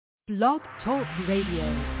Blog Talk Radio.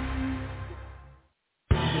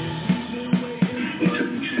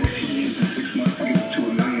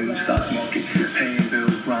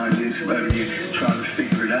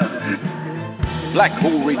 Black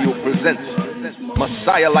Hole Radio presents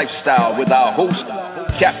Messiah Lifestyle with our host,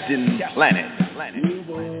 Captain Planet.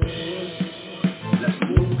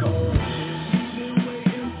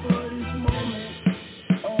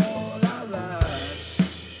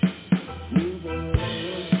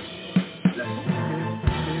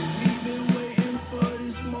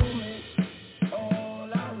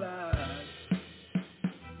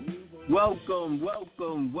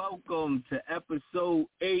 Welcome to episode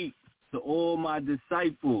 8 to all my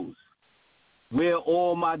disciples. We're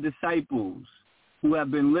all my disciples who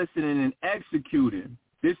have been listening and executing.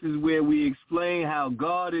 This is where we explain how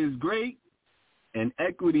God is great and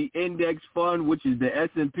equity index fund, which is the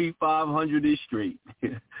S&P 500, is straight.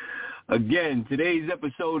 Again, today's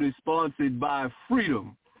episode is sponsored by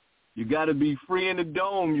Freedom. You got to be free in the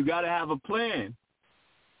dome. You got to have a plan.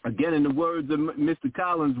 Again, in the words of Mr.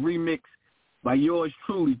 Collins, remix by yours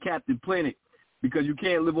truly, Captain Planet, because you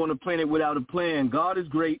can't live on a planet without a plan. God is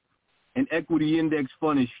great, and equity index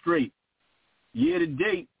fund is straight. Year to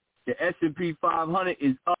date, the S&P 500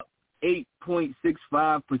 is up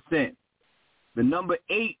 8.65%. The number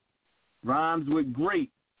 8 rhymes with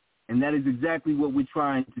great, and that is exactly what we're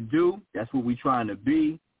trying to do. That's what we're trying to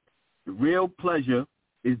be. The real pleasure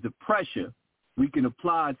is the pressure we can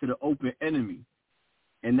apply to the open enemy.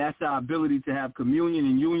 And that's our ability to have communion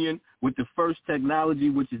and union with the first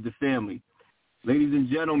technology, which is the family. Ladies and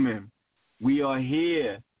gentlemen, we are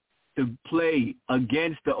here to play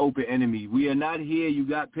against the open enemy. We are not here, you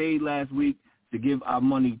got paid last week, to give our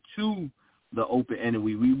money to the open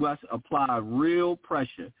enemy. We must apply real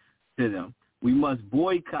pressure to them. We must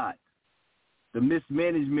boycott the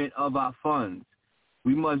mismanagement of our funds.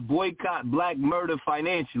 We must boycott black murder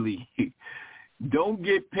financially. Don't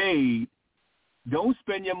get paid. Don't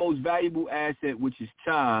spend your most valuable asset, which is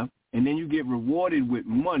time, and then you get rewarded with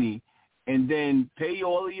money, and then pay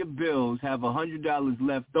all of your bills, have $100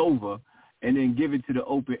 left over, and then give it to the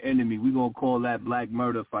open enemy. We're going to call that black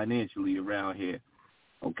murder financially around here.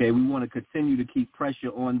 Okay, we want to continue to keep pressure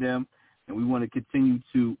on them, and we want to continue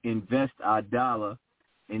to invest our dollar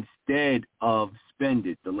instead of spend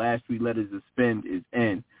it. The last 3 letters of spend is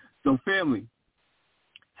N. So, family,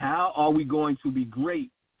 how are we going to be great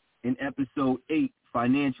in episode 8,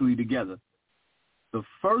 financially together? The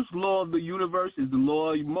first law of the universe is the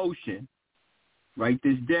law of motion. Write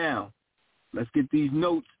this down. Let's get these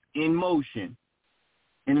notes in motion.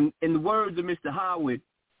 In the words of Mr. Howard,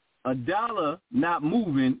 a dollar not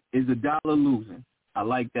moving is a dollar losing. I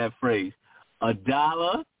like that phrase. A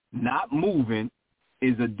dollar not moving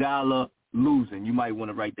is a dollar losing. You might want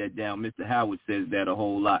to write that down. Mr. Howard says that a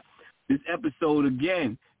whole lot. This episode,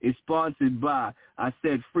 again, is sponsored by, I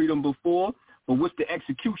said freedom before, but what's the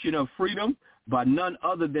execution of freedom? By none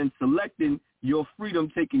other than selecting your freedom,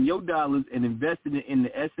 taking your dollars and investing it in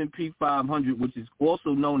the S&P 500, which is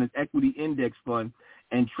also known as equity index fund,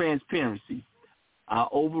 and transparency. Our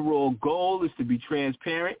overall goal is to be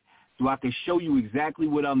transparent so I can show you exactly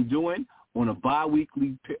what I'm doing on a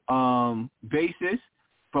biweekly basis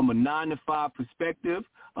from a 9-to-5 perspective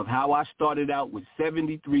of how I started out with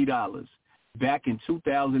 $73 back in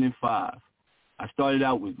 2005. I started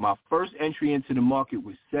out with my first entry into the market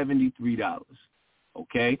was $73,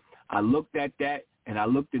 okay? I looked at that, and I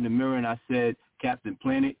looked in the mirror, and I said, Captain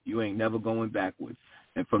Planet, you ain't never going backwards.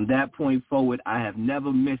 And from that point forward, I have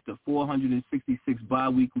never missed a 466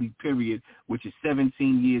 biweekly period, which is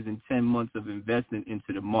 17 years and 10 months of investment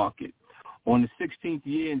into the market. On the 16th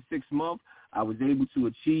year and 6th month, I was able to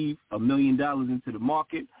achieve $1 million into the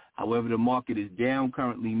market. However, the market is down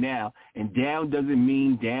currently now, and down doesn't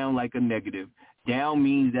mean down like a negative. Down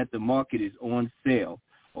means that the market is on sale,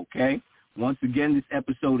 okay? Once again, this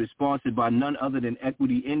episode is sponsored by none other than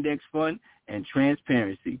Equity Index Fund and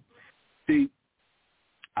Transparency. See,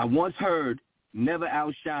 I once heard never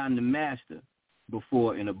outshine the master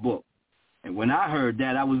before in a book. And when I heard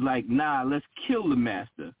that, I was like, nah, let's kill the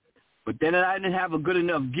master. But then I didn't have a good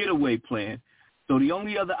enough getaway plan. So the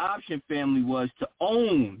only other option, family, was to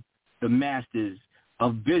own the masters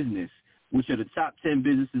of business, which are the top 10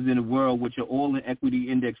 businesses in the world, which are all in equity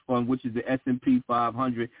index fund, which is the S&P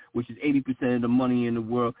 500, which is 80% of the money in the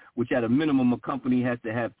world, which at a minimum a company has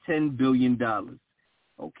to have $10 billion,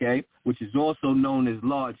 okay, which is also known as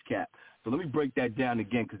large cap. So let me break that down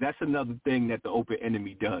again, because that's another thing that the open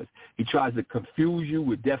enemy does. He tries to confuse you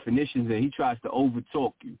with definitions, and he tries to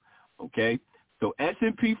overtalk you. Okay, so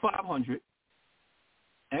S&P 500,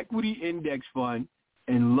 equity index fund,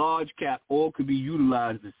 and large cap all could be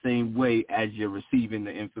utilized the same way as you're receiving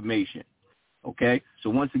the information. Okay? So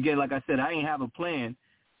once again, like I said, I ain't have a plan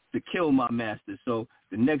to kill my masters. So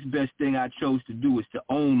the next best thing I chose to do is to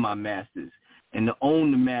own my masters and to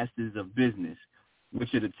own the masters of business,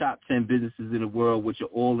 which are the top 10 businesses in the world, which are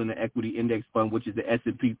all in the equity index fund, which is the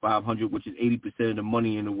S&P 500, which is 80% of the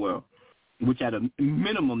money in the world, which at a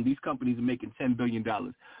minimum, these companies are making $10 billion.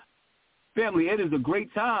 Family, it is a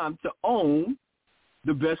great time to own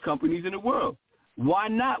the best companies in the world. Why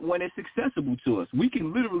not when it's accessible to us? We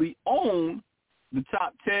can literally own the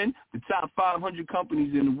top 10, the top 500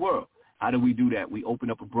 companies in the world. How do we do that? We open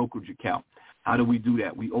up a brokerage account. How do we do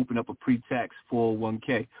that? We open up a pre-tax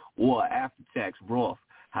 401k or after-tax Roth.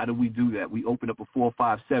 How do we do that? We open up a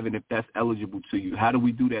 457 if that's eligible to you. How do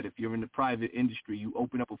we do that? If you're in the private industry, you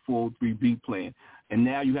open up a 403b plan. And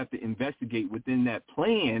now you have to investigate within that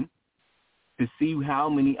plan to see how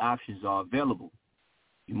many options are available.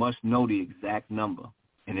 You must know the exact number.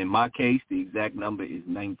 And in my case, the exact number is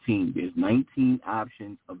 19. There's 19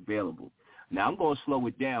 options available. Now, I'm going to slow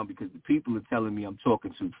it down because the people are telling me I'm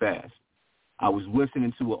talking too fast. I was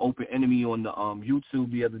listening to an open enemy on the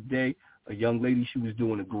YouTube the other day. A young lady, she was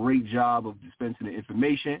doing a great job of dispensing the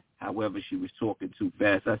information. However, she was talking too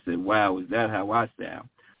fast. I said, wow, is that how I sound?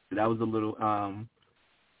 So that was a little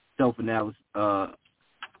self-analysis,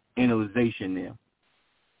 analyzation there.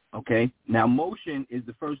 Okay? Now, motion is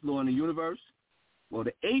the first law in the universe. Well,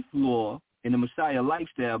 the eighth law in the Messiah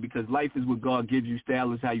lifestyle, because life is what God gives you,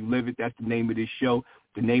 style is how you live it. That's the name of this show.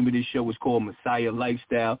 The name of this show is called Messiah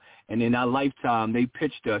Lifestyle. And in our lifetime, they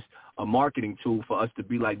pitched us a marketing tool for us to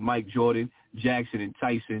be like Mike Jordan, Jackson, and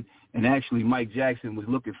Tyson. And actually, Mike Jackson was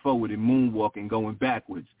looking forward and moonwalking, going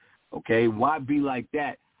backwards. Okay? Why be like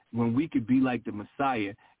that when we could be like the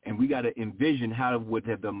Messiah? And we got to envision how would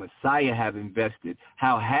have the Messiah have invested?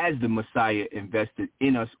 How has the Messiah invested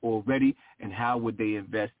in us already? And how would they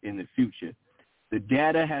invest in the future? The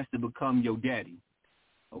data has to become your daddy.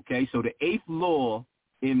 Okay, so the eighth law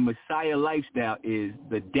in Messiah lifestyle is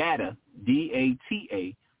the data,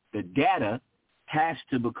 D-A-T-A, the data has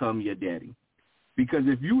to become your daddy. Because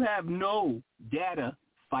if you have no data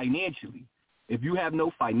financially, if you have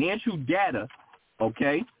no financial data,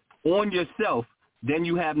 okay, on yourself, then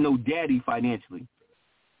you have no daddy financially.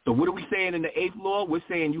 So what are we saying in the eighth law? We're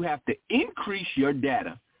saying you have to increase your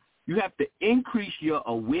data. You have to increase your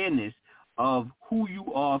awareness of who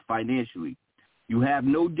you are financially. You have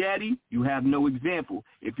no daddy, you have no example.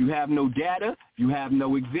 If you have no data, you have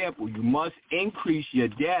no example. You must increase your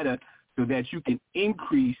data so that you can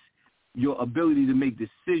increase your ability to make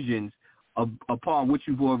decisions upon what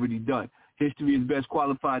you've already done. History is best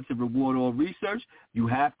qualified to reward all research. You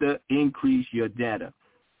have to increase your data.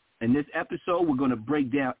 In this episode, we're going to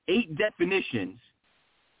break down 8 definitions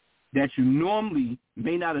that you normally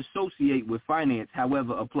may not associate with finance,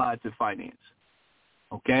 however, apply to finance.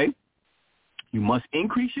 Okay? You must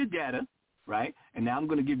increase your data, right? And now I'm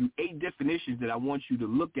going to give you 8 definitions that I want you to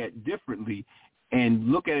look at differently and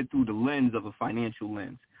look at it through the lens of a financial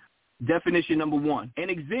lens. Definition number 1. An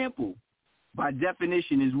example, by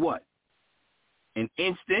definition, is what? An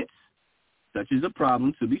instance, such as a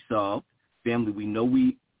problem to be solved. Family,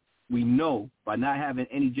 we know by not having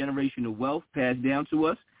any generational wealth passed down to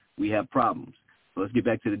us, we have problems. So let's get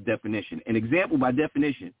back to the definition. An example, by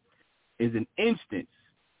definition, is an instance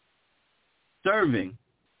serving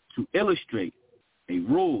to illustrate a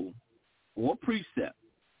rule or precept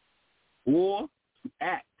or to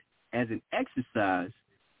act as an exercise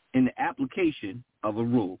in the application of a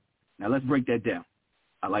rule. Now let's break that down.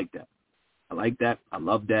 I like that. I like that. I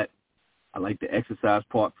love that. I like the exercise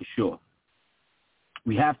part for sure.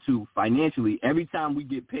 We have to financially, every time we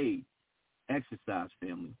get paid, exercise,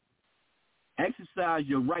 family. Exercise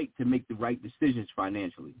your right to make the right decisions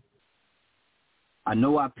financially. I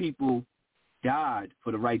know our people died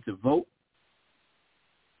for the right to vote,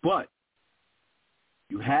 but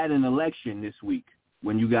you had an election this week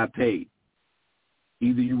when you got paid.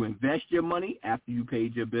 Either you invest your money after you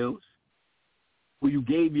paid your bills, or you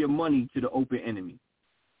gave your money to the open enemy,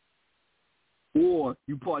 or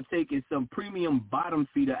you partake in some premium bottom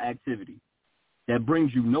feeder activity that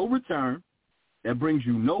brings you no return, that brings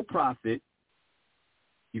you no profit.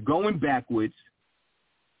 You're going backwards,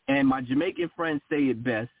 and my Jamaican friends say it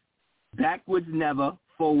best, backwards never,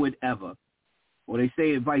 forward ever. Or they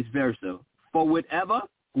say it vice versa, forward ever,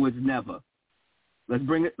 backwards never. Let's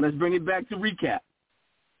bring it back to recap.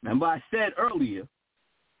 Remember I said earlier,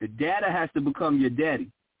 the data has to become your daddy,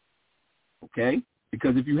 okay?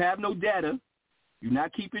 Because if you have no data, you're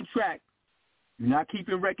not keeping track, you're not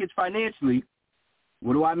keeping records financially.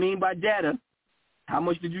 What do I mean by data? How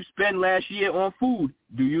much did you spend last year on food?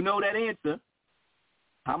 Do you know that answer?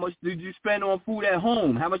 How much did you spend on food at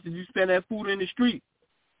home? How much did you spend on food in the street?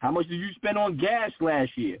 How much did you spend on gas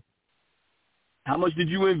last year? How much did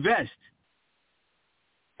you invest?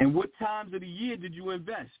 And what times of the year did you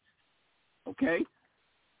invest? Okay?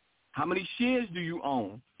 How many shares do you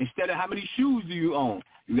own? Instead of how many shoes do you own?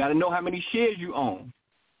 You got to know how many shares you own.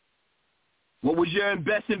 What was your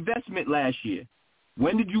best investment last year?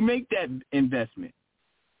 When did you make that investment?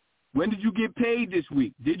 When did you get paid this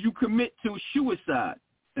week? Did you commit to suicide?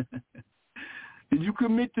 Did you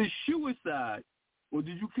commit to suicide? Or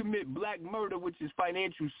did you commit black murder, which is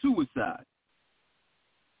financial suicide?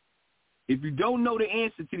 If you don't know the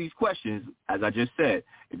answer to these questions, as I just said,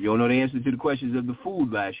 if you don't know the answer to the questions of the food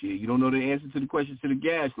last year, you don't know the answer to the questions to the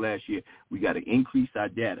gas last year, we got to increase our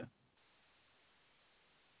data.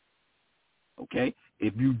 Okay?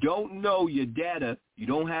 If you don't know your data, you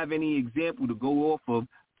don't have any example to go off of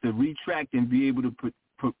to retract and be able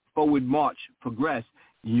to forward march, progress,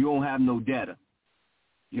 you don't have no data.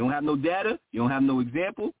 You don't have no data, you don't have no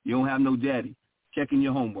example, you don't have no daddy. Checking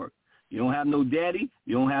your homework. You don't have no daddy,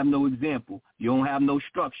 you don't have no example, you don't have no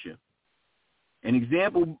structure. An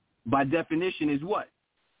example, by definition, is what?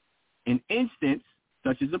 An instance,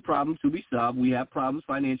 such as a problem to be solved. We have problems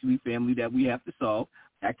financially, family, that we have to solve.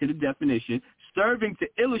 Back to the definition. Serving to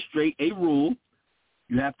illustrate a rule,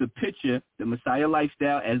 you have to picture the Messiah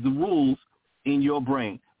lifestyle as the rules in your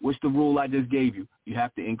brain. What's the rule I just gave you? You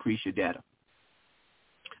have to increase your data.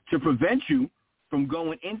 To prevent you from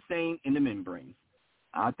going insane in the membrane.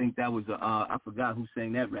 I think that was, I forgot who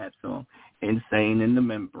sang that rap song, Insane in the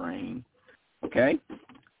Membrane. Okay?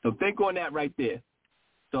 So think on that right there.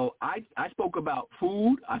 So I spoke about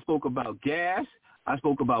food. I spoke about gas. I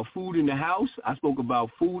spoke about food in the house. I spoke about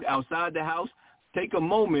food outside the house. Take a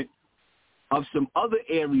moment of some other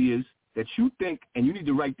areas that you think, and you need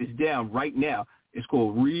to write this down right now. It's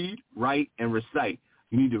called read, write, and recite.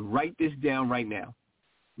 You need to write this down right now.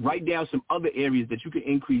 Write down some other areas that you can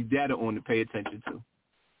increase data on to pay attention to.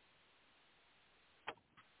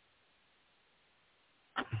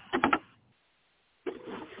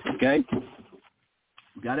 Okay?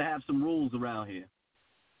 We got to have some rules around here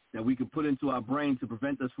that we can put into our brain to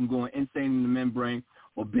prevent us from going insane in the membrane,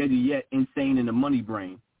 or better yet, insane in the money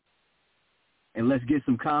brain. And let's get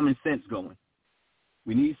some common sense going.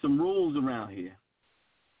 We need some rules around here.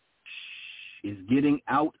 It's getting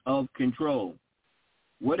out of control.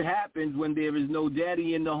 What happens when there is no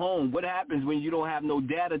daddy in the home? What happens when you don't have no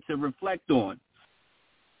data to reflect on?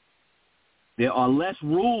 There are less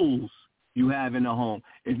rules you have in the home.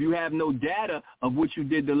 If you have no data of what you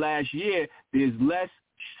did the last year, there's less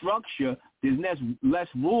structure, there's less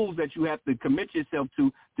rules that you have to commit yourself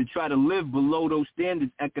to try to live below those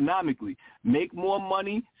standards economically. Make more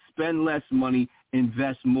money, spend less money,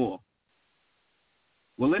 invest more.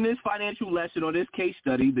 Well, in this financial lesson or this case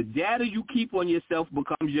study, the data you keep on yourself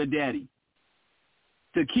becomes your daddy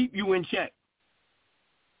to keep you in check,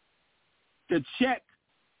 to check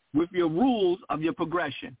with your rules of your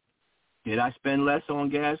progression. Did I spend less on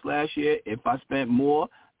gas last year? If I spent more,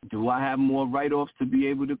 do I have more write-offs to be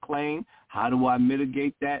able to claim? How do I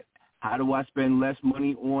mitigate that? How do I spend less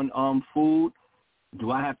money on food?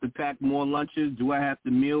 Do I have to pack more lunches? Do I have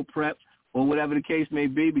to meal prep? Or whatever the case may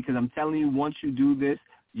be, because I'm telling you, once you do this,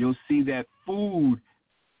 you'll see that food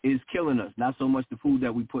is killing us. Not so much the food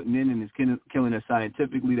that we're putting in and it's killing us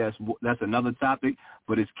scientifically. That's another topic,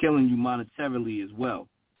 but it's killing you monetarily as well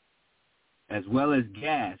as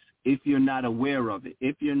gas. If you're not aware of it,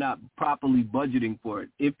 if you're not properly budgeting for it,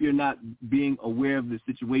 if you're not being aware of the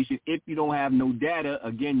situation, if you don't have no data,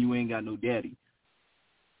 again, you ain't got no daddy.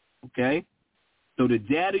 Okay? So the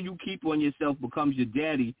data you keep on yourself becomes your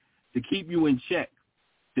daddy to keep you in check,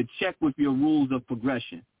 to check with your rules of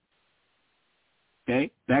progression.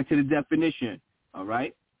 Okay? Back to the definition, all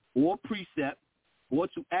right? Or precept, or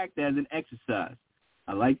to act as an exercise.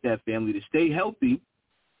 I like that, family. To stay healthy,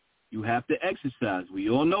 you have to exercise. We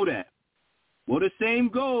all know that. Well, the same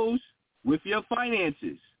goes with your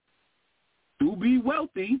finances. To be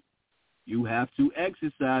wealthy, you have to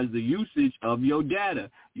exercise the usage of your data.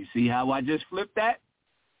 You see how I just flipped that?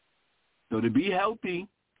 So to be healthy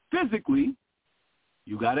physically,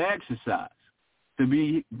 you got to exercise. To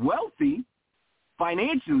be wealthy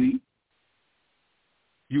financially,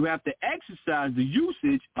 you have to exercise the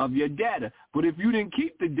usage of your data. But if you didn't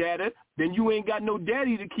keep the data, then you ain't got no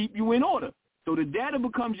daddy to keep you in order. So the data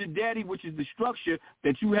becomes your daddy, which is the structure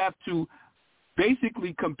that you have to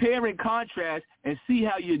basically compare and contrast and see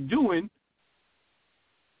how you're doing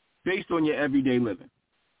based on your everyday living.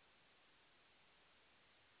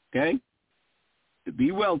 Okay? To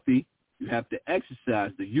be wealthy, You have to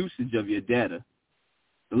exercise the usage of your data.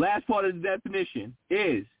 The last part of the definition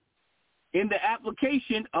is in the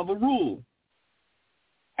application of a rule.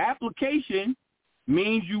 Application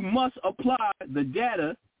means you must apply the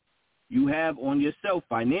data you have on yourself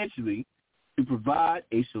financially to provide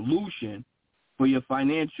a solution for your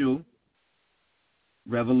financial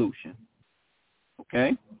revolution.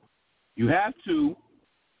 Okay? You have to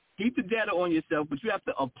keep the data on yourself, but you have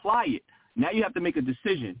to apply it. Now you have to make a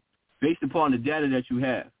decision based upon the data that you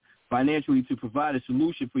have financially to provide a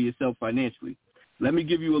solution for yourself financially. Let me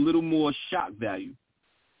give you a little more shock value.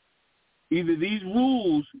 Either these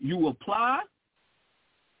rules you apply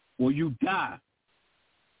or you die.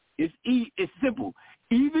 It's simple.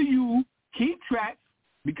 Either you keep track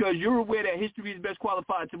because you're aware that history is best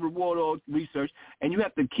qualified to reward all research, and you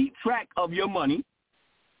have to keep track of your money.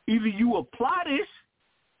 Either you apply this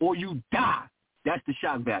or you die. That's the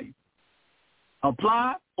shock value.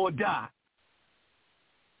 Apply or die.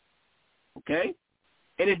 Okay?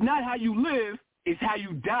 And it's not how you live, it's how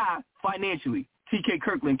you die financially. T.K.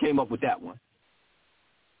 Kirkland came up with that one.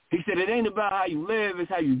 He said it ain't about how you live, it's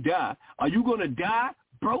how you die. Are you going to die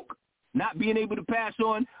broke, not being able to pass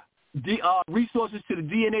on resources to the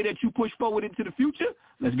DNA that you push forward into the future?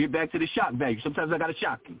 Let's get back to the shock value. Sometimes I got to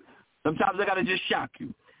shock you. Sometimes I got to just shock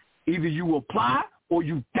you. Either you apply or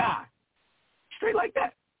you die. Straight like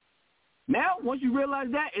that. Now, once you realize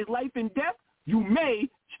that it's life and death, you may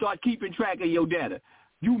start keeping track of your data.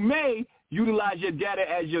 You may utilize your data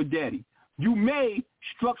as your daddy. You may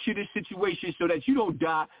structure this situation so that you don't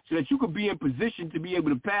die, so that you can be in position to be able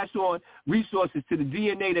to pass on resources to the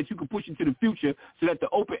DNA that you can push into the future so that the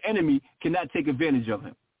open enemy cannot take advantage of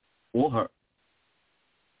him or her.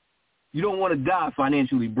 You don't want to die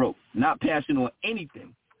financially broke, not passing on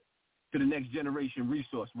anything to the next generation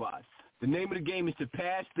resource-wise. The name of the game is to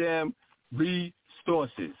pass them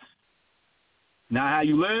resources. Not how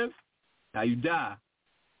you live, how you die.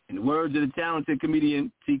 In the words of the talented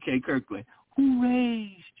comedian T.K. Kirkland, who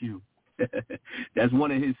raised you? That's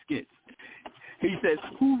one of his skits. He says,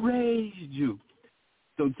 who raised you?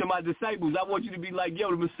 So to my disciples, I want you to be like,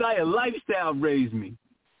 yo, the Messiah lifestyle raised me.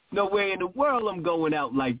 No way in the world I'm going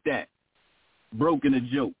out like that. Broken a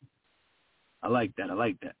joke. I like that. I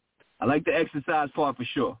like the exercise part for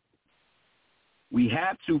sure. We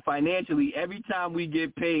have to financially, every time we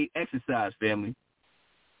get paid, exercise, family.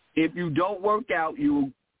 If you don't work out,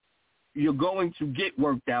 you're going to get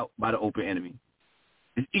worked out by the open enemy.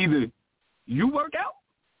 It's either you work out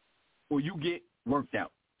or you get worked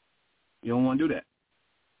out. You don't want to do that.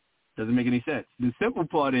 Doesn't make any sense. The simple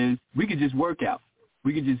part is we could just work out.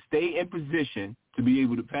 We could just stay in position to be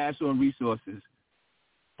able to pass on resources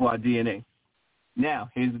for our DNA. Now,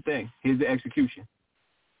 here's the thing. Here's the execution.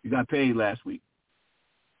 You got paid last week.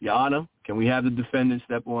 Your Honor, can we have the defendant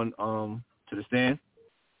step on to the stand?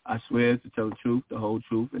 I swear to tell the truth, the whole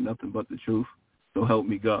truth, and nothing but the truth. So help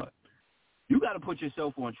me God. You got to put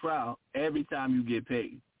yourself on trial every time you get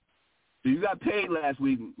paid. So you got paid last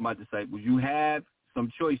week, my disciples. You have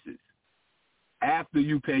some choices after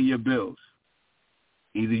you pay your bills.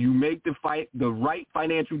 Either you make the right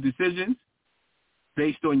financial decisions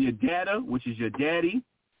based on your data, which is your daddy,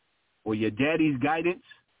 or your daddy's guidance,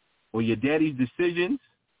 or your daddy's decisions,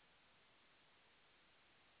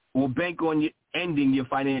 or bank on ending your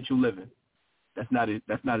financial living. That's not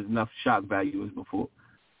enough shock value as before.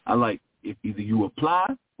 I like if either you apply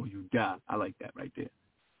or you die. I like that right there.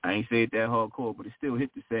 I ain't say it that hardcore, but it still hit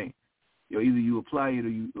the same. Either you apply it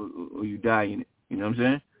or you die in it. You know what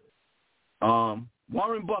I'm saying?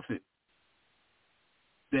 Warren Buffett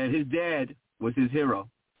said his dad was his hero.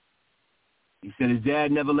 He said his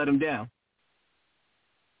dad never let him down.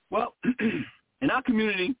 Well, in our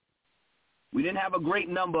community, we didn't have a great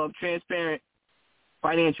number of transparent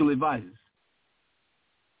financial advisors.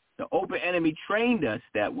 The open enemy trained us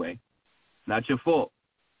that way. Not your fault.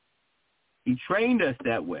 He trained us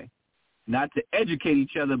that way, not to educate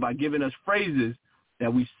each other by giving us phrases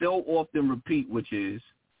that we so often repeat, which is,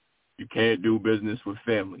 you can't do business with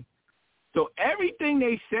family. So everything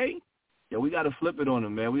they say, we got to flip it on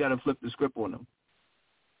them, man. We got to flip the script on them.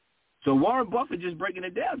 So Warren Buffett just breaking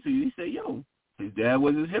it down to you. He said, his dad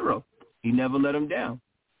was his hero. He never let him down.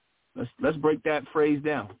 Let's break that phrase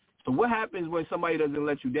down. So what happens when somebody doesn't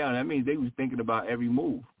let you down? That means they was thinking about every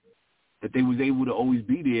move, that they was able to always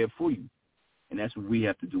be there for you. And that's what we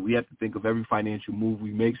have to do. We have to think of every financial move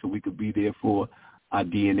we make so we could be there for our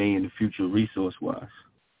DNA in the future resource-wise.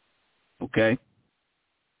 Okay?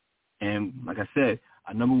 And like I said,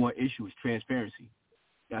 our number one issue is transparency.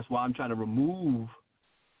 That's why I'm trying to remove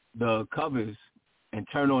the covers and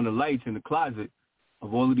turn on the lights in the closet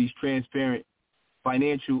of all of these transparent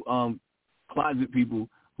financial closet people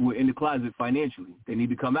who are in the closet financially. They need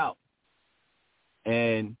to come out.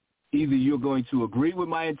 And either you're going to agree with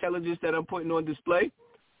my intelligence that I'm putting on display,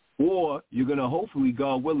 or you're going to hopefully,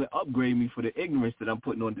 God willing, upgrade me for the ignorance that I'm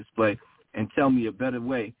putting on display and tell me a better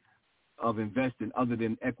way of investing other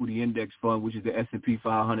than equity index fund, which is the S&P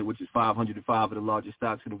 500, which is 505 of the largest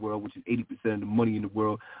stocks in the world, which is 80% of the money in the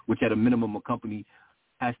world, which at a minimum a company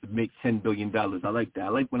has to make $10 billion. I like that. I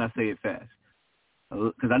like when I say it fast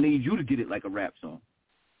because I need you to get it like a rap song,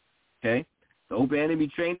 okay? The open enemy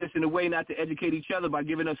trained us in a way not to educate each other by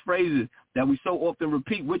giving us phrases that we so often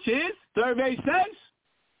repeat, which is, survey says,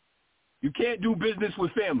 you can't do business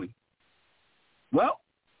with family. Well,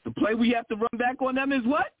 the play we have to run back on them is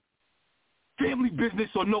what? Family business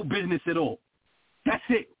or no business at all. That's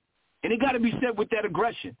it. And it got to be said with that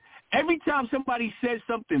aggression. Every time somebody says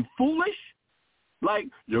something foolish, like,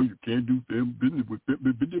 yo, you can't do business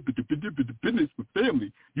with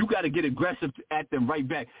family, you got to get aggressive at them right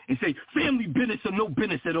back and say, family business or no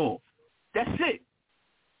business at all. That's it.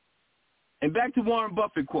 And back to Warren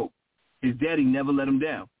Buffett quote, his daddy never let him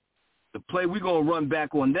down. The play we're going to run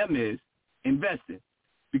back on them is investing.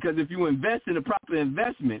 Because if you invest in the proper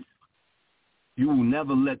investments, you will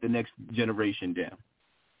never let the next generation down.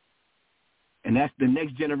 And that's the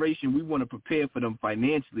next generation we want to prepare for them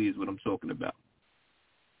financially is what I'm talking about.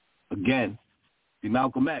 Again, the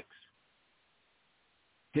Malcolm X.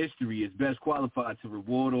 History is best qualified to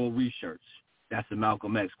reward all research. That's the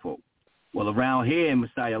Malcolm X quote. Well, around here in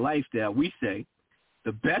Messiah Lifestyle, we say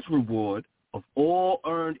the best reward of all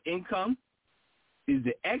earned income is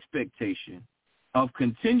the expectation of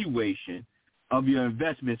continuation of your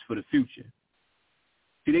investments for the future.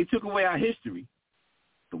 See, they took away our history,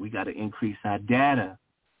 but we got to increase our data.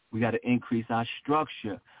 We got to increase our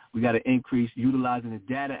structure. We got to increase utilizing the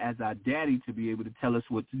data as our daddy to be able to tell us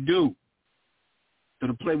what to do. So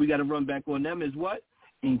the play we got to run back on them is what?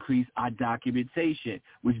 Increase our documentation,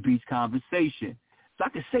 which beats conversation. So I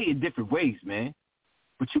can say it different ways, man,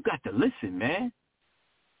 but you got to listen, man.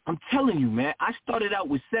 I'm telling you, man, I started out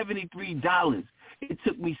with $73. It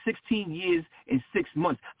took me 16 years and 6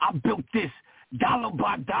 months. I built this dollar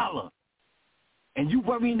by dollar. And you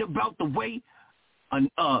worrying about the way a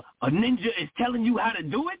ninja is telling you how to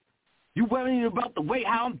do it? You worrying about the way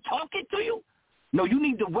how I'm talking to you? No, you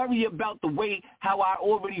need to worry about the way how I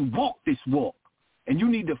already walk this walk. And you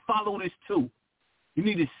need to follow this too. You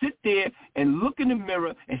need to sit there and look in the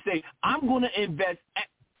mirror and say, I'm going to invest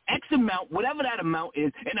X amount, whatever that amount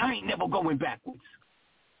is, and I ain't never going backwards.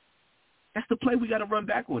 That's the play we got to run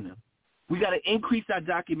back on them. We got to increase our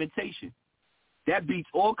documentation. That beats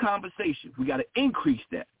all conversation. We got to increase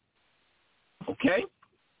that. Okay?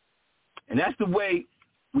 And that's the way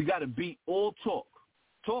we got to beat all talk.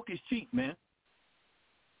 Talk is cheap, man.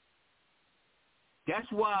 That's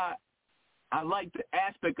why I like the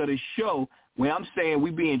aspect of the show where I'm saying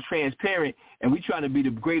we being transparent and we trying to be the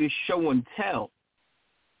greatest show and tell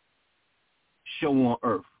show on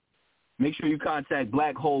earth. Make sure you contact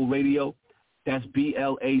Black Hole Radio. That's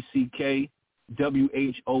BLACKWHOLE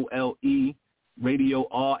radio,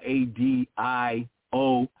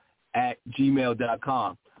 RADIO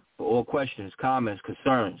 @gmail.com for all questions, comments,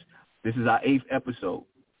 concerns. This is our 8th episode.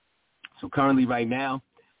 So currently right now,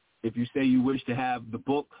 if you say you wish to have the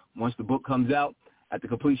book, once the book comes out at the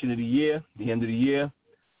completion of the year, the end of the year,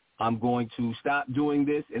 I'm going to stop doing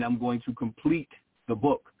this and I'm going to complete the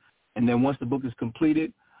book. And then once the book is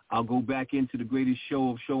completed, I'll go back into the greatest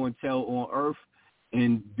show of show and tell on earth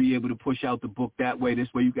and be able to push out the book that way.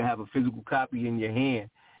 This way you can have a physical copy in your hand,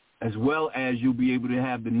 as well as you'll be able to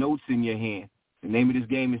have the notes in your hand. The name of this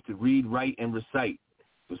game is to read, write, and recite.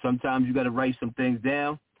 So sometimes you got to write some things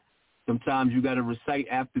down. Sometimes you got to recite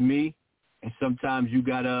after me, and sometimes you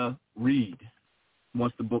got to read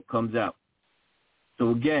once the book comes out.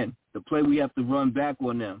 So again, the play we have to run back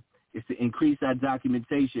on them is to increase our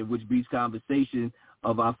documentation, which beats conversation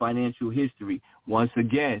of our financial history. Once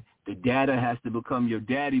again, the data has to become your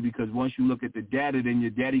daddy, because once you look at the data, then your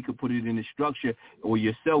daddy could put it in the structure, or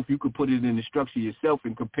yourself, you could put it in the structure yourself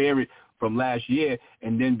and compare it from last year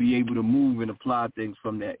and then be able to move and apply things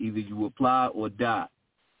from that. Either you apply or die.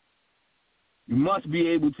 You must be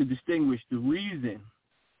able to distinguish the reason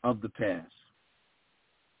of the past.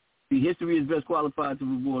 See, history is best qualified to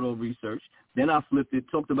reward all research. Then I flipped it,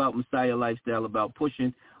 talked about Messiah Lifestyle, about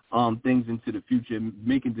pushing things into the future,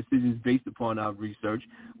 making decisions based upon our research.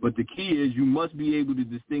 But the key is you must be able to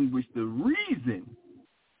distinguish the reason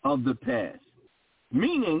of the past,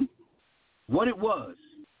 meaning what it was.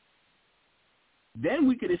 Then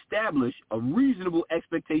we could establish a reasonable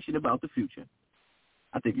expectation about the future.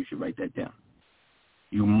 I think you should write that down.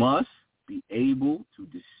 You must be able to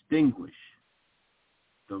distinguish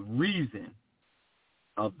the reason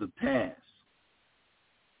of the past,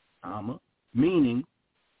 meaning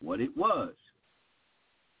what it was.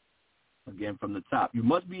 Again, from the top, you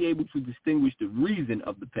must be able to distinguish the reason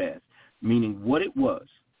of the past, meaning what it was.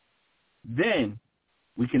 Then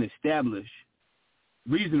we can establish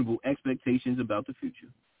reasonable expectations about the future.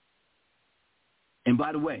 And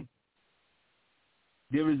by the way,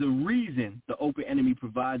 there is a reason the open enemy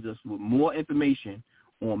provides us with more information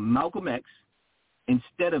on Malcolm X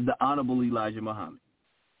instead of the Honorable Elijah Muhammad,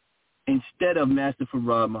 instead of Master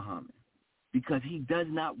Farad Muhammad, because he does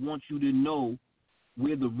not want you to know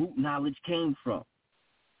where the root knowledge came from.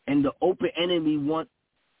 And the open enemy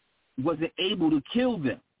wasn't able to kill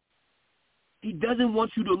them. He doesn't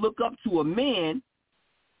want you to look up to a man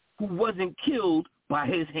who wasn't killed by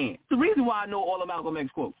his hand. The reason why I know all of Malcolm X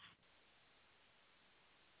quotes.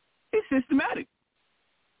 It's systematic.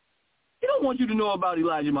 He don't want you to know about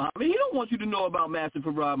Elijah Muhammad. He don't want you to know about Master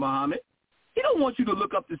Farad Muhammad. He don't want you to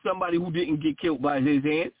look up to somebody who didn't get killed by his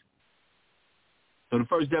hands. So the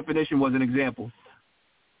first definition was an example.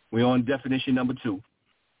 We're on definition number 2.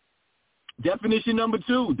 Definition number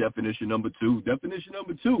 2. Definition number 2. Definition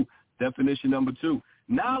number 2. Definition number 2.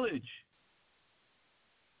 Knowledge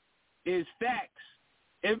is facts,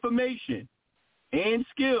 information, and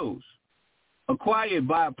skills acquired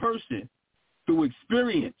by a person through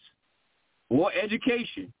experience or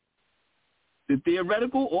education, the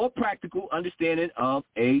theoretical or practical understanding of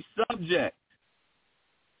a subject.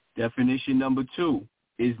 Definition number 2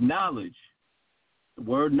 is knowledge. The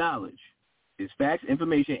word knowledge is facts,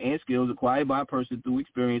 information, and skills acquired by a person through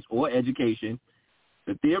experience or education,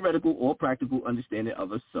 the theoretical or practical understanding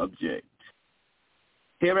of a subject.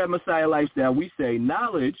 Here at Messiah Lifestyle, we say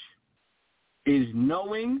knowledge is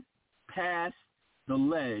knowing past the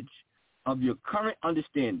ledge of your current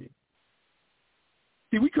understanding.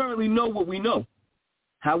 See, we currently know what we know.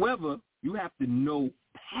 However, you have to know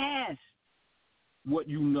past what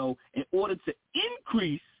you know in order to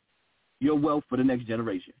increase your wealth for the next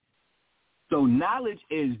generation. So knowledge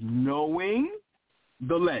is knowing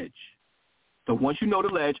the ledge. So once you know the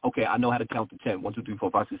ledge, okay, I know how to count to 10. 1, 2, 3,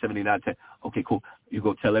 4, 5, 6, 7, 8, 9, 10. Okay, cool. You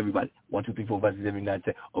go tell everybody. 1, 2, 3, 4, 5, 6, 7, 8, 9,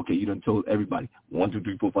 10. Okay, you done told everybody. 1, 2,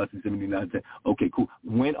 3, 4, 5, 6, 7, 8, 9, 10. Okay, cool.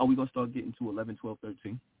 When are we going to start getting to 11, 12,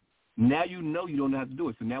 13? Now you know you don't have to do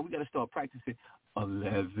it. So now we got to start practicing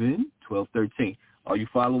 11, 12, 13. Are you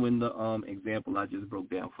following the example I just broke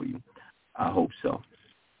down for you? I hope so.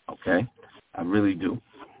 Okay? I really do.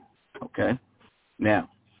 Okay? Now,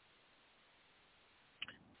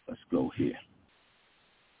 let's go here.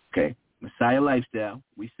 Okay, Messiah Lifestyle,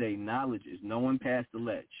 we say knowledge is knowing past the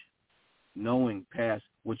ledge, knowing past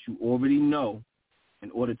what you already know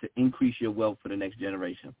in order to increase your wealth for the next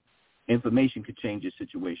generation. Information could change your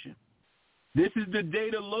situation. This is the day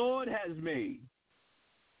the Lord has made.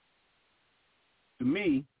 To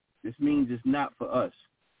me, this means it's not for us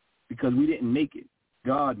because we didn't make it.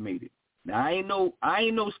 God made it. Now, I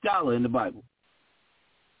ain't no scholar in the Bible,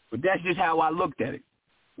 but that's just how I looked at it.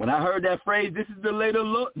 When I heard that phrase, this is the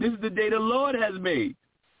day the Lord has made.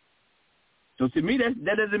 So to me,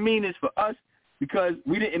 that doesn't mean it's for us because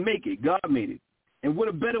we didn't make it. God made it. And what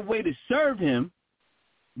a better way to serve him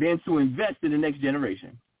than to invest in the next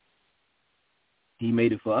generation. He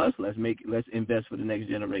made it for us. Let's invest for the next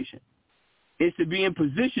generation. It's to be in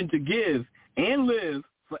position to give and live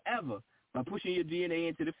forever by pushing your DNA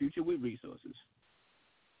into the future with resources.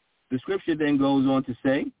 The scripture then goes on to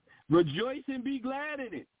say, rejoice and be glad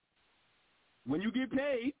in it. When you get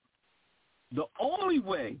paid, the only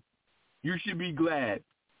way you should be glad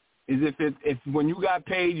is if when you got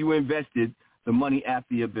paid, you invested the money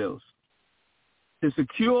after your bills to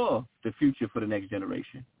secure the future for the next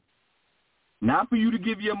generation. Not for you to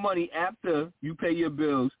give your money after you pay your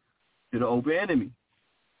bills to the open enemy.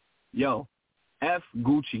 Yo, F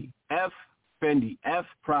Gucci, F Fendi, F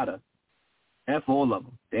Prada, F all of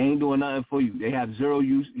them. They ain't doing nothing for you. They have zero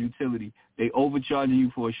utility. They overcharging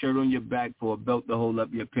you for a shirt on your back for a belt to hold up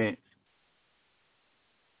your pants.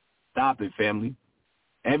 Stop it, family.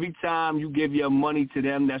 Every time you give your money to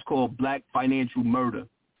them, that's called black financial murder.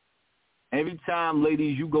 Every time,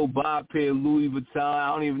 ladies, you go buy a pair of Louis Vuitton, I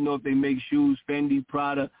don't even know if they make shoes, Fendi,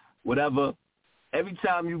 Prada, whatever. Every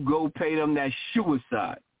time you go pay them, that's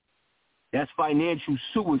suicide. That's financial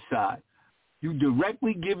suicide. You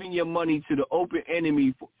directly giving your money to the open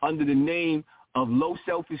enemy under the name of low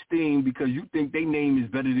self-esteem because you think their name is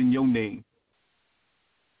better than your name.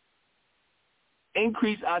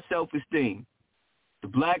 Increase our self-esteem. The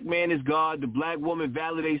black man is God. The black woman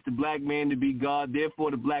validates the black man to be God.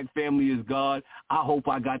 Therefore, the black family is God. I hope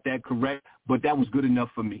I got that correct, but that was good enough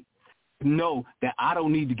for me. know that I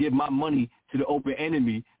don't need to give my money to the open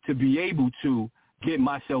enemy to be able to get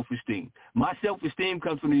my self-esteem. My self-esteem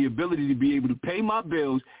comes from the ability to be able to pay my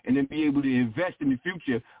bills and then be able to invest in the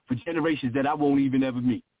future for generations that I won't even ever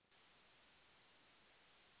meet.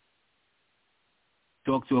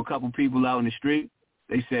 Talk to a couple people out in the street.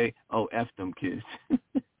 They say, oh, F them kids.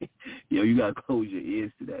 Yo, you got to close your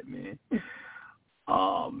ears to that, man.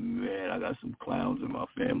 Oh, man, I got some clowns in my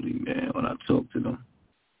family, man, when I talk to them.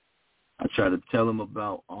 I try to tell them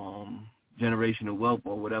about generational wealth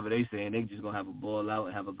or whatever they say, and they just going to have a ball out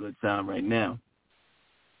and have a good time right now.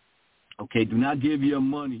 Okay, do not give your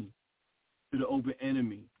money to the open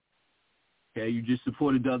enemy. Okay, you just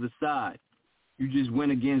supported the other side. You just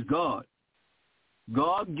went against God.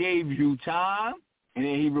 God gave you time, and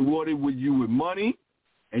then he rewarded you with money,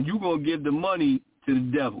 and you're going to give the money to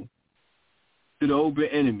the devil, to the open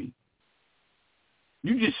enemy.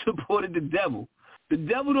 You just supported the devil. The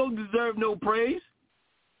devil don't deserve no praise.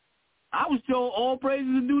 I was told all praises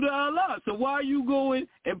are due to Allah. So why are you going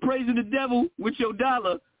and praising the devil with your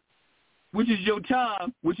dollar, which is your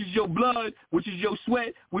time, which is your blood, which is your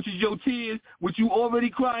sweat, which is your tears, which you already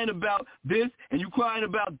crying about this and you crying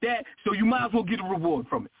about that, so you might as well get a reward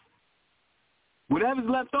from it. Whatever's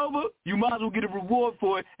left over, you might as well get a reward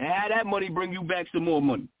for it and have that money bring you back some more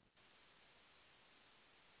money.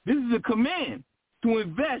 This is a command to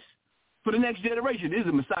invest for the next generation. This is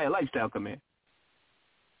a Messiah lifestyle command.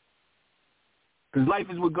 Because life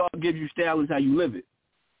is what God gives you, style is how you live it.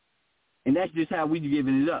 And that's just how we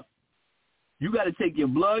giving it up. You got to take your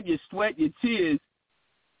blood, your sweat, your tears.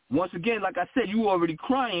 Once again, like I said, you already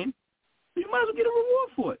crying. So you might as well get a reward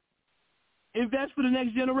for it. Invest for the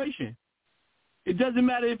next generation. It doesn't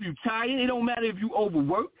matter if you're tired. It don't matter if you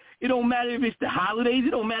overwork. It don't matter if it's the holidays.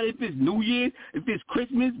 It don't matter if it's New Year's, if it's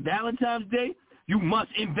Christmas, Valentine's Day. You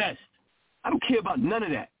must invest. I don't care about none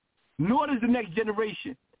of that. Nor does the next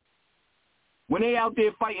generation. When they out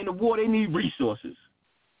there fighting the war, they need resources.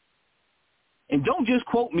 And don't just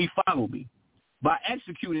quote me, follow me. By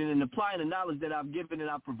executing and applying the knowledge that I've given and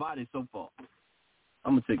I've provided so far.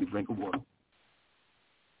 I'm going to take a drink of water.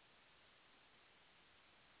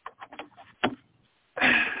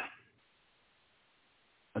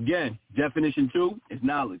 Again, definition 2 is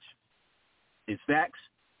knowledge. It's facts,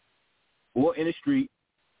 or in the street,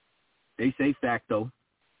 they say facto.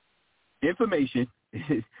 Information,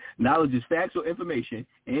 knowledge is facts or information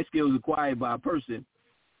and skills acquired by a person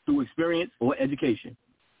through experience or education.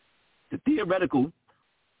 The theoretical,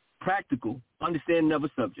 practical understanding of a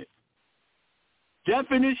subject.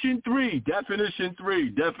 Definition 3.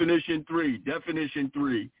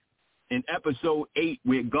 In episode 8,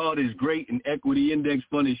 where God is great and equity index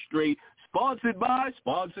fund is straight, sponsored by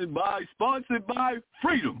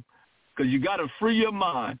freedom. Because you got to free your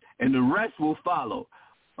mind, and the rest will follow.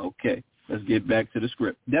 Okay, let's get back to the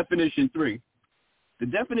script. Definition 3. The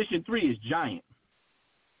definition 3 is giant.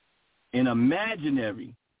 An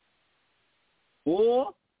imaginary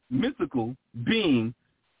or mythical being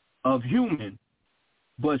of human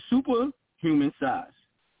but superhuman size.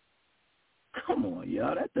 Come on,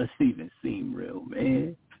 y'all. That doesn't even seem real,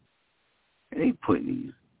 man. And they putting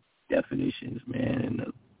these definitions, man.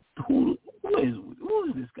 And who is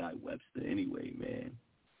this guy Webster anyway, man?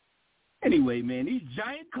 Anyway, man, these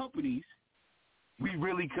giant companies we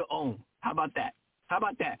really could own. How about that? How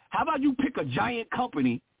about you pick a giant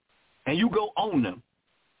company and you go own them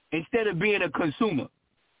instead of being a consumer?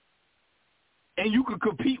 And you could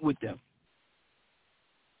compete with them.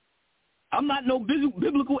 I'm not no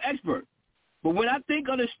biblical expert, but when I think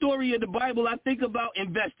of the story of the Bible, I think about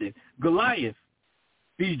investing. Goliath,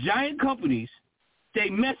 these giant companies, they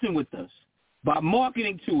messing with us by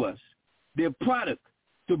marketing to us their product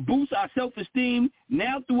to boost our self-esteem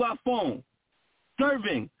now through our phone,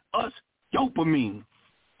 serving us dopamine.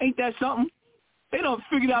 Ain't that something? They done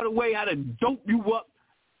figured out a way how to dope you up,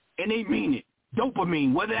 and they mean it.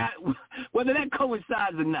 Dopamine, whether that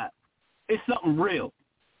coincides or not, it's something real.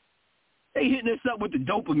 They hitting us up with the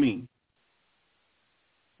dopamine.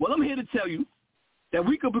 Well, I'm here to tell you that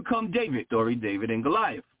we could become David and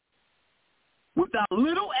Goliath, with our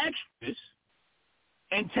little extras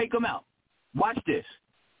and take them out. Watch this.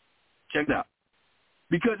 Check it out.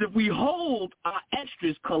 Because if we hold our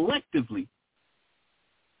extras collectively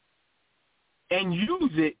and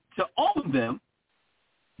use it to own them,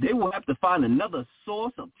 they will have to find another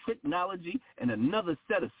source of technology and another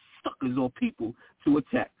set of suckers or people to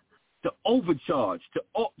attack, to overcharge,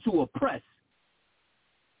 to oppress.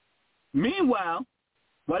 Meanwhile,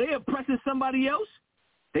 while they're oppressing somebody else,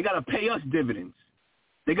 they got to pay us dividends.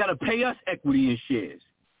 They got to pay us equity and shares.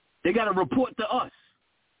 They got to report to us.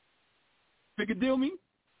 Figure deal me?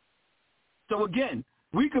 So again,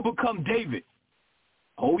 we could become David.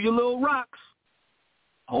 Hold your little rocks.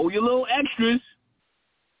 Hold your little extras.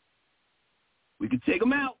 We could take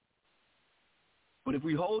them out. But if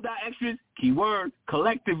we hold our extras, keyword,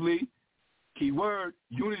 collectively, keyword,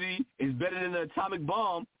 unity is better than an atomic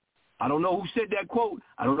bomb. I don't know who said that quote.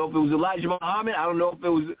 I don't know if it was Elijah Muhammad. I don't know if it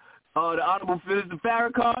was the Honorable Phyllis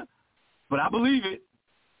Farrakhan. But I believe it.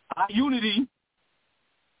 Our unity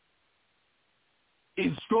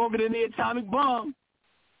is stronger than the atomic bomb.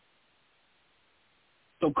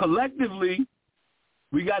 So collectively,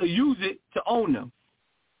 we got to use it to own them.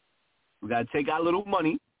 We got to take our little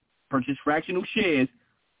money, purchase fractional shares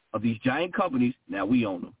of these giant companies. Now we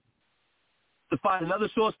own them. To find another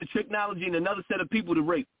source to technology and another set of people to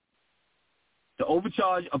rape, to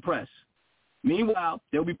overcharge, oppress. Meanwhile,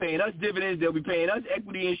 they'll be paying us dividends. They'll be paying us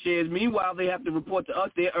equity in shares. Meanwhile, they have to report to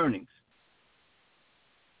us their earnings.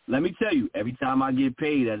 Let me tell you, every time I get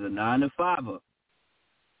paid as a 9-to-5er,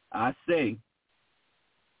 I say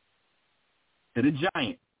to the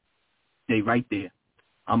giant, stay right there.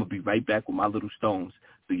 I'm going to be right back with my little stones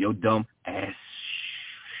so your dumb ass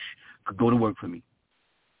could go to work for me.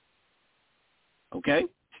 Okay?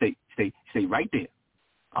 Stay right there.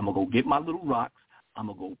 I'm going to go get my little rocks. I'm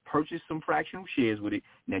going to go purchase some fractional shares with it.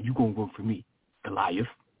 Now you going to work for me, Goliath.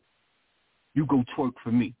 You go twerk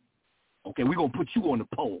for me. Okay? We're going to put you on the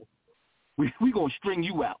pole. We're going to string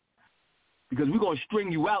you out. Because we're going to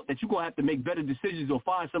string you out that you're going to have to make better decisions or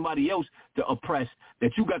find somebody else to oppress,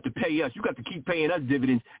 that you got to pay us. You got to keep paying us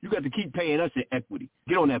dividends. You got to keep paying us in equity.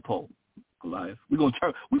 Get on that pole, Goliath. We're going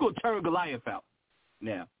to turn Goliath out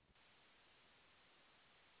now.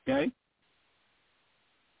 Okay?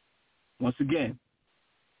 Once again,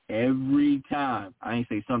 every time, I ain't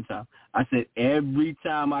say sometime, I said every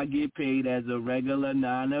time I get paid as a regular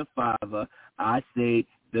 9-to-5er, I say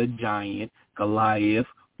the giant, Goliath,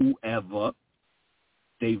 whoever,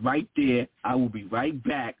 stay right there. I will be right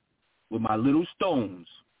back with my little stones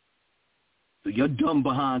so your dumb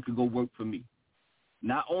behind could go work for me.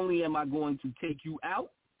 Not only am I going to take you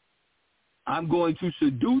out, I'm going to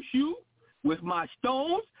seduce you with my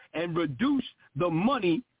stones and reduce the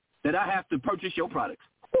money that I have to purchase your products.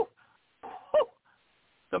 Whew. Whew.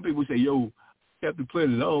 Some people say, yo, Captain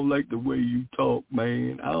Planet, I don't like the way you talk,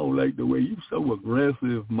 man. I don't like the way you so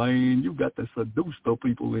aggressive, man. You got to seduce the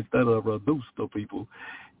people instead of reduce the people.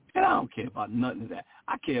 And I don't care about nothing of that.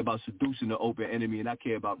 I care about seducing the open enemy, and I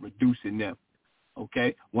care about reducing them.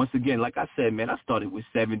 Okay? Once again, like I said, man, I started with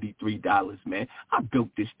 $73, man. I built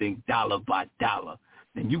this thing dollar by dollar.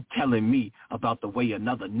 And you telling me about the way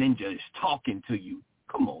another ninja is talking to you.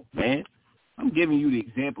 Come on, man. I'm giving you the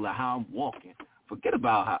example of how I'm walking. Forget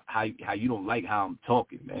about how you don't like how I'm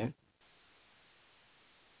talking, man.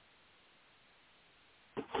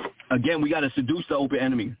 Again, we got to seduce the open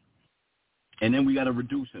enemy, and then we got to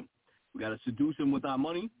reduce him. We got to seduce him with our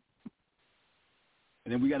money,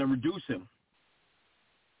 and then we got to reduce him.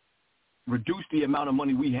 Reduce the amount of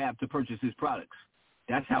money we have to purchase his products.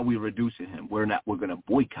 That's how we're reducing him. We're going to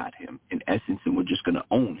boycott him, in essence, and we're just going to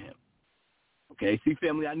own him. Okay? See,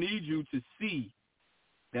 family, I need you to see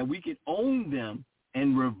that we can own them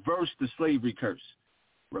and reverse the slavery curse.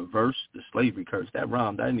 Reverse the slavery curse. That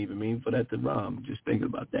rhymed. I didn't even mean for that to rhyme. Just thinking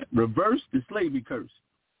about that. Reverse the slavery curse.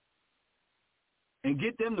 And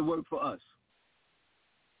get them to work for us.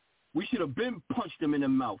 We should have been punched them in the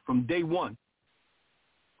mouth from day one.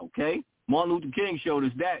 Okay? Martin Luther King showed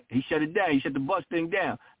us that. He shut it down. He shut the bus thing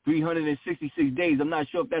down. 366 days. I'm not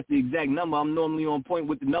sure if that's the exact number. I'm normally on point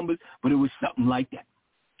with the numbers, but it was something like that.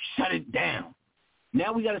 Shut it down.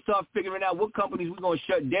 Now we got to start figuring out what companies we're going to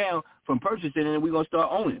shut down from purchasing, and we're going to start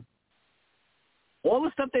owning. All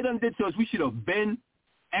the stuff they done did to us, we should have been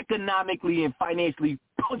economically and financially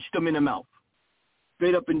punched them in the mouth.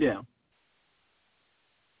 Straight up and down.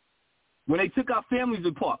 When they took our families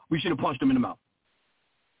apart, we should have punched them in the mouth.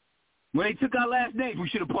 When they took our last names, we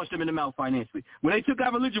should have punched them in the mouth financially. When they took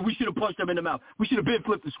our religion, we should have punched them in the mouth. We should have been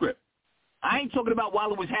flipped the script. I ain't talking about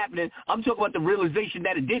while it was happening. I'm talking about the realization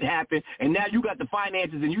that it did happen, and now you got the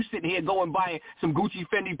finances, and you sitting here going buying some Gucci,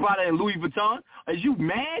 Fendi, Prada, and Louis Vuitton. Is you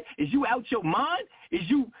mad? Is you out your mind? Is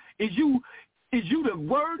you the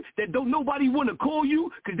word that don't nobody want to call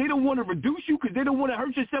you because they don't want to reduce you, because they don't want to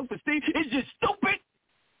hurt your self-esteem? It's just stupid.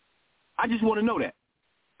 I just want to know that.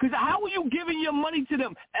 Because how are you giving your money to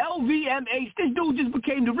them? LVMH, this dude just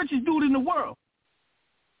became the richest dude in the world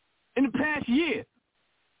in the past year.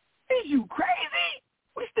 Is you crazy?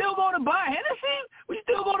 We still going to buy Hennessy? We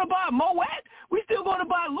still going to buy Moet? We still going to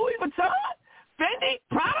buy Louis Vuitton, Fendi,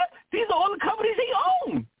 Prada? These are all the companies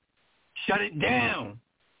he owns. Shut it down.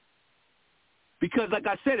 Because like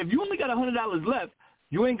I said, if you only got $100 left,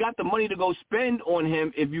 You ain't got the money to go spend on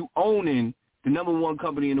him if you owning the number one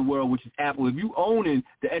company in the world, which is Apple. If you owning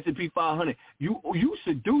the S&P 500, you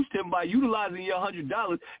seduced him by utilizing your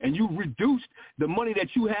 $100, and you reduced the money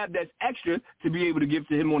that you have that's extra to be able to give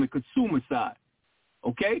to him on the consumer side.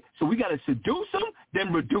 Okay? So we got to seduce him,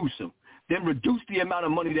 then reduce him. Then reduce the amount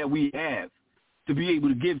of money that we have to be able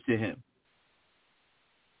to give to him.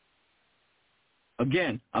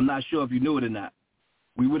 Again, I'm not sure if you knew it or not.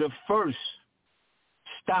 We were the first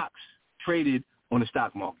stocks traded on the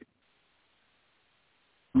stock market.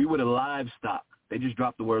 We were the live stock. They just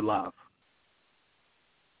dropped the word live.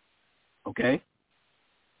 Okay?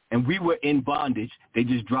 And we were in bondage. They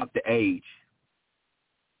just dropped the age.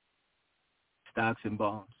 Stocks and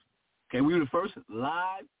bonds. Okay, we were the first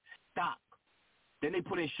live stock. Then they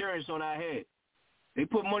put insurance on our head. They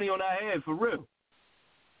put money on our head for real.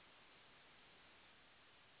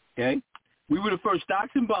 Okay? We were the first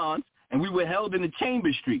stocks and bonds, and we were held in the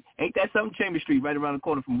Chambers Street. Ain't that something? Chambers Street, right around the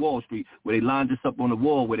corner from Wall Street, where they lined us up on the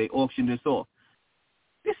wall, where they auctioned us off.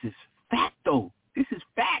 This is facto. This is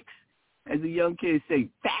facts. As the young kids say,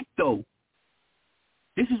 facto.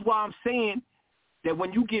 This is why I'm saying that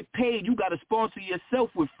when you get paid, you got to sponsor yourself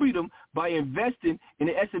with freedom by investing in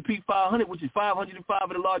the S&P 500, which is 505 of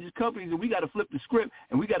the largest companies, and we got to flip the script,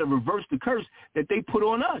 and we got to reverse the curse that they put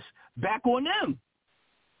on us, back on them.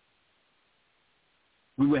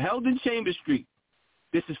 We were held in Chambers Street.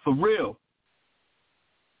 This is for real.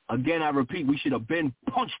 Again, I repeat, we should have been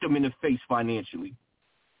punched them in the face financially.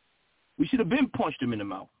 We should have been punched them in the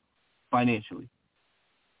mouth financially.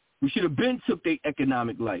 We should have been took their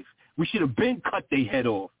economic life. We should have been cut their head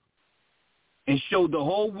off and showed the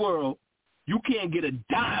whole world you can't get a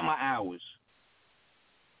dime of ours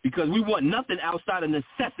because we want nothing outside of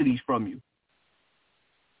necessities from you.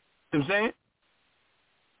 You know what I'm saying?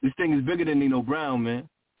 This thing is bigger than Nino Brown, man.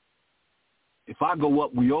 If I go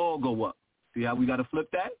up, we all go up. See how we got to flip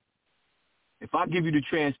that? If I give you the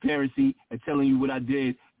transparency and telling you what I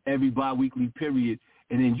did every bi-weekly period,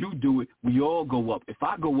 and then you do it, we all go up. If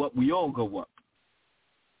I go up, we all go up.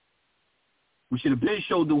 We should have been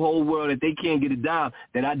showed the whole world that they can't get a dime,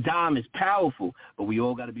 that our dime is powerful, but we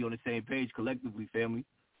all got to be on the same page collectively, family.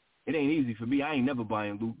 It ain't easy for me. I ain't never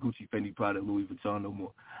buying Gucci, Fendi, Prada, Louis Vuitton no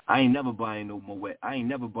more. I ain't never buying no Moet. I ain't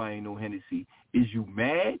never buying no Hennessy. Is you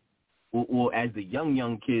mad? Or as the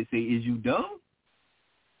young kids say, is you dumb?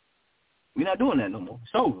 We're not doing that no more.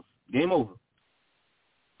 It's over. Game over.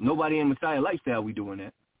 Nobody in Messiah Lifestyle we doing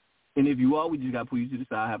that. And if you are, we just got to put you to the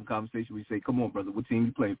side, have a conversation. We say, come on, brother, what team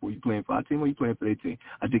you playing for? You playing for our team or you playing for their team?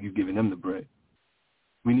 I think you're giving them the bread.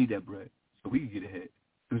 We need that bread so we can get ahead.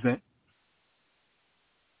 You know what I'm saying?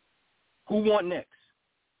 Who want next?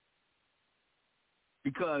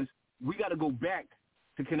 Because we got to go back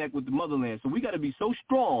to connect with the motherland. So we got to be so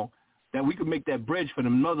strong that we can make that bridge for the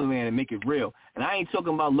motherland and make it real. And I ain't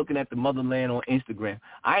talking about looking at the motherland on Instagram.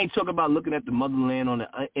 I ain't talking about looking at the motherland on the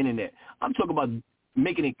internet. I'm talking about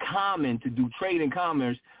making it common to do trade and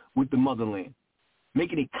commerce with the motherland.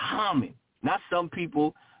 Making it common. Not some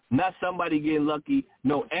people, not somebody getting lucky.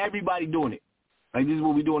 No, everybody doing it. Like this is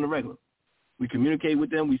what we do on the regular. We communicate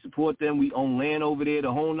with them. We support them. We own land over there,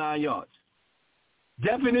 the whole 9 yards.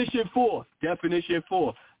 Definition 4.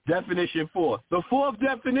 The fourth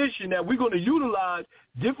definition that we're going to utilize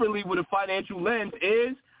differently with a financial lens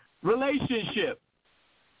is relationship.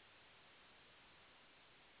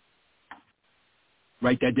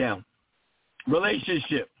 Write that down.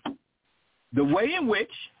 Relationship. The way in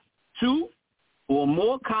which two or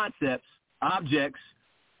more concepts, objects,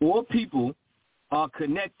 or people are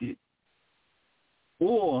connected,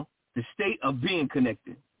 or the state of being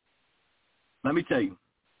connected. Let me tell you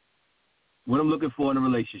what I'm looking for in a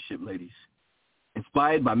relationship, ladies.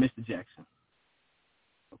 Inspired by Mr. Jackson.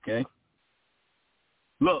 Okay?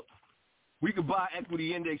 Look, we could buy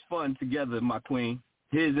equity index fund together, my queen,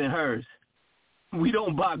 his and hers. We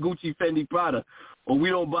don't buy Gucci, Fendi, Prada, or we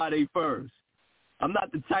don't buy they furs. I'm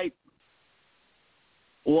not the type,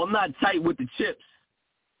 or I'm not tight with the chips.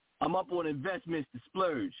 I'm up on investments to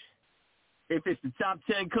splurge. If it's the top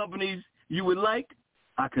 10 companies you would like,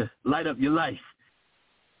 I could light up your life.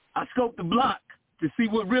 I scope the block to see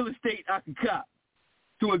what real estate I can cop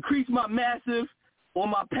to increase my massive or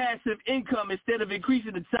my passive income instead of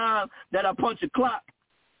increasing the time that I punch a clock.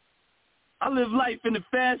 I live life in the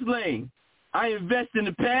fast lane. I invest in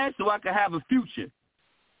the past so I can have a future.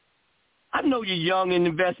 I know you're young in the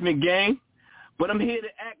investment game, but I'm here to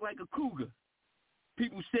act like a cougar.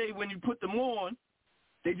 People say when you put them on,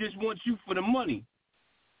 they just want you for the money.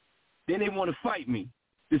 Then they want to fight me.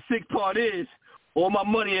 The sick part is all my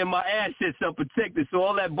money and my assets are protected, so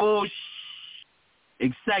all that bullshit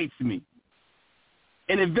excites me.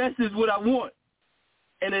 An investor is what I want,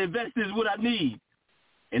 and an investor is what I need.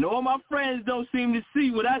 And all my friends don't seem to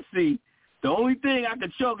see what I see. The only thing I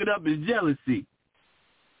can chalk it up is jealousy.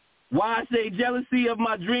 Why I say jealousy of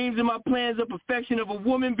my dreams and my plans of perfection of a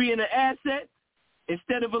woman being an asset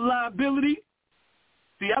instead of a liability?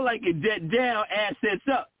 See, I like it debt down, assets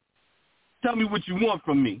up. Tell me what you want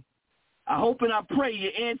from me. I hope and I pray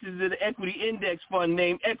your answers to the equity index fund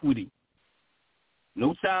named equity.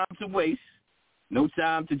 No time to waste, no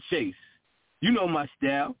time to chase. You know my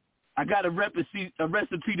style. I got a recipe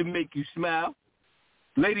to make you smile.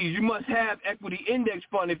 Ladies, you must have equity index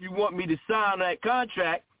fund if you want me to sign that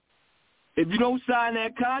contract. If you don't sign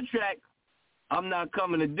that contract, I'm not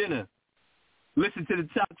coming to dinner. Listen to the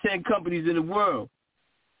top 10 companies in the world.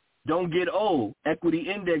 Don't get old. Equity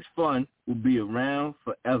index fund will be around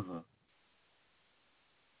forever.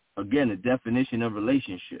 Again, the definition of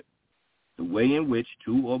relationship, the way in which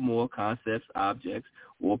two or more concepts, objects,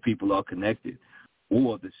 or people are connected,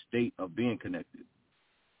 or the state of being connected.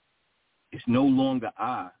 It's no longer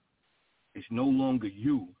I. It's no longer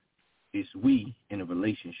you. It's we in a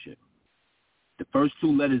relationship. The first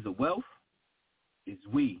two letters of wealth is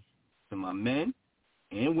we. To my men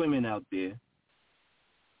and women out there,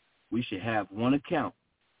 we should have one account,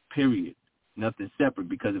 period. Nothing separate,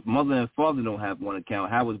 because if mother and father don't have one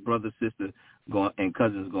account, how is brother, sister, and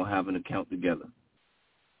cousins going to have an account together?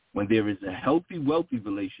 When there is a healthy, wealthy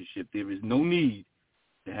relationship, there is no need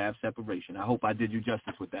to have separation. I hope I did you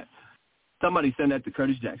justice with that. Somebody send that to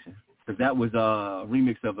Curtis Jackson, because that was a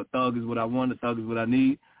remix of A Thug Is What I Want, A Thug Is What I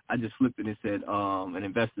Need. I just flipped it and said, an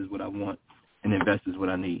investor is what I want, an investor is what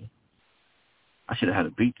I need. I should have had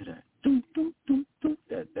a beat to that. Doom, doom, doom, doom.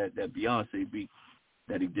 That Beyonce beat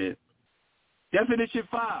that he did. Definition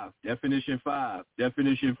 5.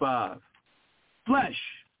 Flesh.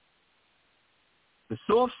 The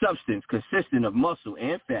soft substance consisting of muscle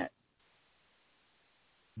and fat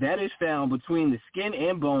that is found between the skin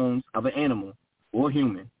and bones of an animal or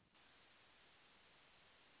human.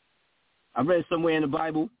 I read somewhere in the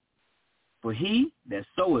Bible, for he that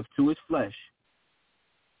soweth to his flesh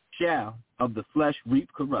shall of the flesh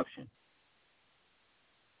reap corruption.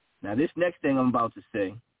 Now this next thing I'm about to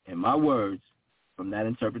say, in my words from that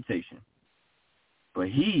interpretation, but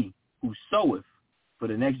he who soweth for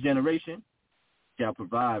the next generation shall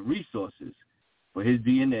provide resources for his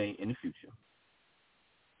DNA in the future.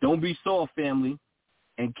 Don't be soft, family,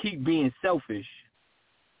 and keep being selfish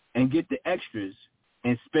and get the extras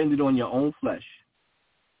and spend it on your own flesh.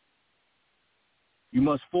 You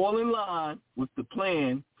must fall in line with the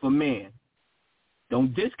plan for man.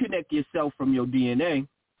 Don't disconnect yourself from your DNA.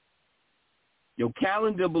 Your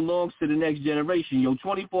calendar belongs to the next generation. Your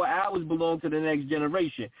 24 hours belong to the next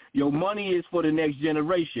generation. Your money is for the next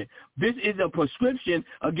generation. This is a prescription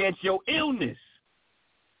against your illness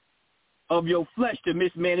of your flesh to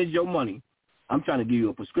mismanage your money. I'm trying to give you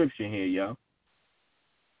a prescription here, y'all.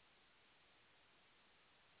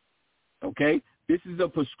 Okay? This is a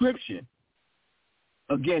prescription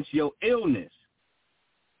against your illness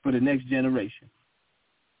for the next generation.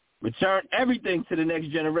 Return everything to the next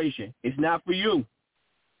generation. It's not for you.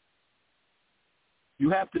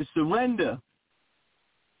 You have to surrender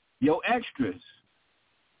your extras.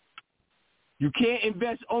 You can't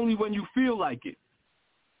invest only when you feel like it.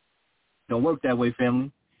 Don't work that way,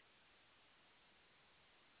 family.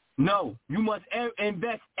 No, you must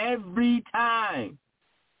invest every time.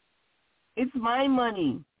 It's my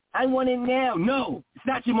money. I want it now. No, it's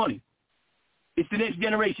not your money. It's the next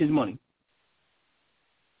generation's money.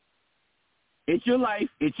 It's your life,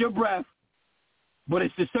 it's your breath, but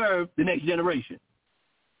it's to serve the next generation.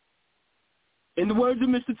 In the words of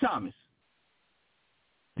Mr. Thomas,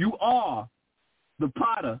 you are the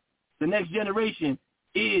potter, the next generation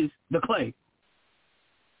is the clay.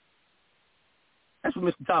 That's what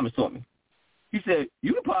Mr. Thomas taught me. He said,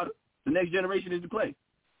 you the potter, the next generation is the clay.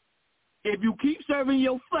 If you keep serving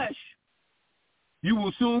your flesh, you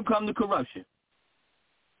will soon come to corruption.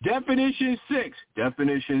 Definition 6.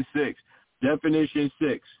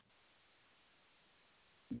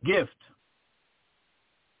 Gift.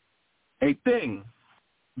 A thing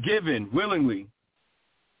given willingly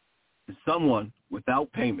to someone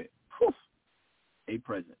without payment. Whew. A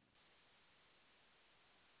present.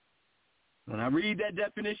 When I read that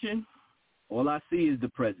definition, all I see is the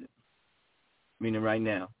present, meaning right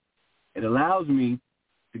now. It allows me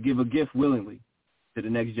to give a gift willingly to the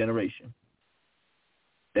next generation,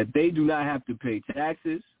 that they do not have to pay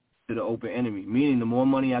taxes to the open enemy, meaning the more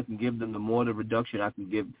money I can give them, the more the reduction I can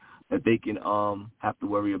give, that they can have to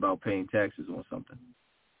worry about paying taxes on something.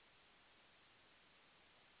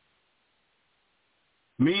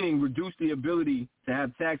 meaning reduce the ability to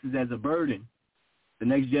have taxes as a burden. The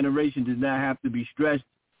next generation does not have to be stressed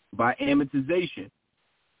by amortization.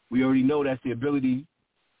 We already know that's the ability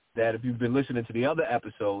that if you've been listening to the other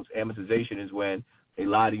episodes, amortization is when they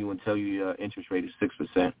lie to you and tell you your interest rate is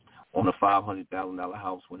 6% on a $500,000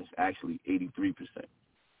 house when it's actually 83%.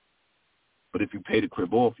 But if you pay the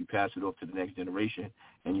crib off, you pass it off to the next generation,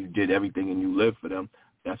 and you did everything and you live for them,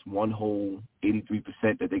 that's one whole 83%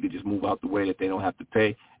 that they could just move out the way that they don't have to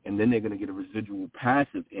pay, and then they're going to get a residual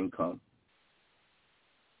passive income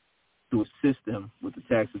to assist them with the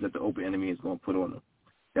taxes that the open enemy is going to put on them.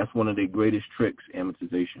 That's one of their greatest tricks,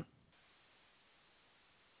 amortization.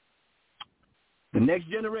 The next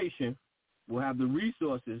generation will have the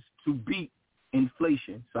resources to beat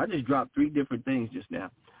inflation. So I just dropped 3 different things just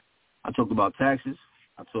now. I talked about taxes,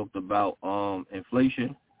 I talked about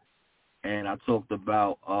inflation, and I talked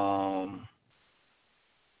about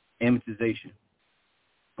amortization.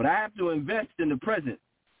 But I have to invest in the present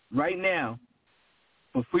right now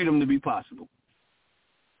for freedom to be possible.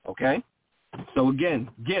 Okay? So again,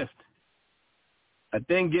 gift. A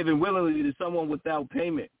thing given willingly to someone without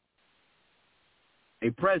payment. A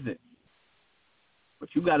present. But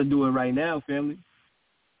you got to do it right now, family.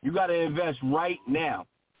 You got to invest right now.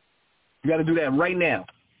 You got to do that right now.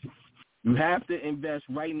 You have to invest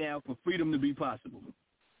right now for freedom to be possible.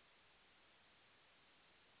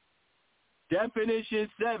 Definition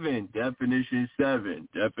 7. Definition 7.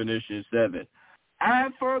 Definition 7.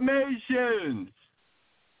 Affirmations.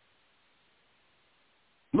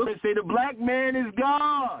 Look and say the black man is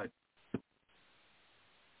God.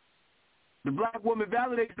 The black woman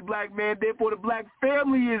validates the black man, therefore the black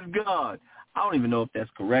family is God. I don't even know if that's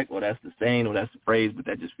correct or that's the saying or that's the phrase, but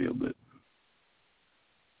that just feels good.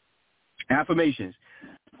 Affirmations.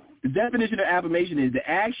 The definition of affirmation is the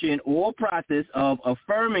action or process of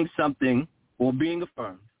affirming something or being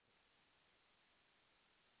affirmed.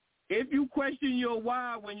 If you question your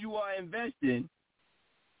why when you are investing,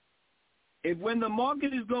 if when the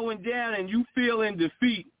market is going down and you feel in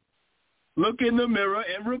defeat, look in the mirror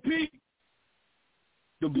and repeat.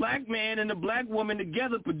 The black man and the black woman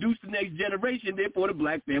together produce the next generation, therefore the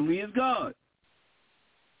black family is God.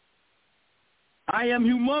 I am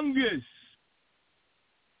humongous.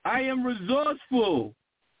 I am resourceful.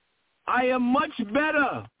 I am much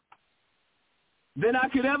better than I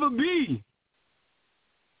could ever be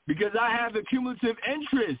because I have a cumulative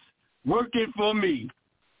interest working for me.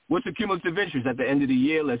 What's the cumulative interest? At the end of the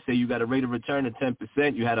year, let's say you got a rate of return of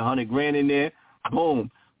 10%. You had $100,000 in there.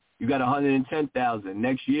 Boom. You got $110,000.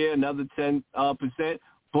 Next year, another 10%.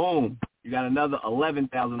 Boom. You got another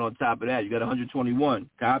 $11,000 on top of that. You got 121.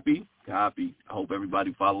 Copy? Copy. I hope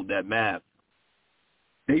everybody followed that math.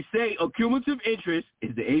 They say a cumulative interest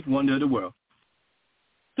is the 8th wonder of the world.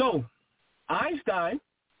 So, Einstein,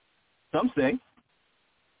 some say,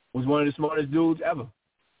 was one of the smartest dudes ever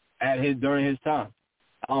during his time.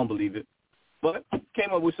 I don't believe it. But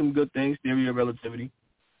came up with some good things, theory of relativity.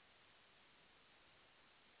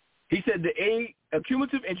 He said a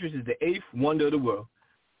cumulative interest is the 8th wonder of the world.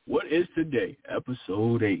 What is today?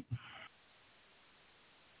 Episode 8.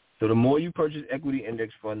 So the more you purchase equity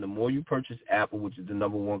index fund, the more you purchase Apple, which is the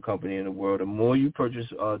number 1 company in the world, the more you purchase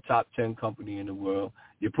a top 10 company in the world,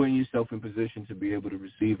 you're putting yourself in position to be able to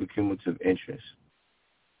receive a cumulative interest.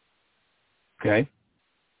 Okay?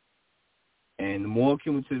 And the more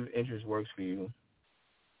cumulative interest works for you,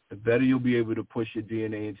 the better you'll be able to push your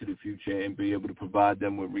DNA into the future and be able to provide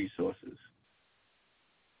them with resources.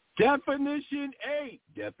 Definition 8.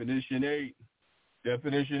 Definition 8.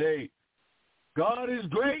 Definition 8. God is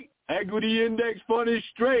great. Equity index fund is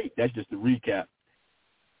straight. That's just a recap.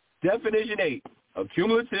 Definition 8.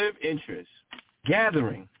 Accumulative interest.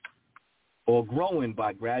 Gathering or growing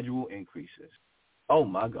by gradual increases. Oh,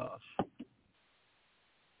 my gosh.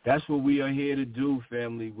 That's what we are here to do,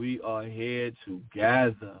 family. We are here to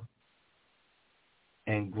gather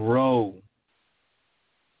and grow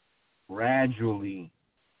gradually.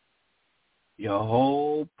 Your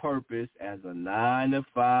whole purpose as a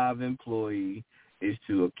 9-to-5 employee is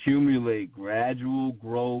to accumulate gradual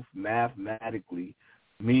growth mathematically,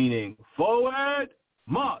 meaning forward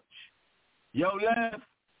march. Your left,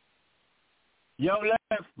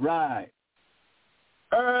 right.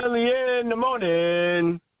 Early in the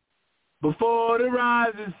morning, before the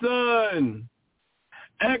rising sun,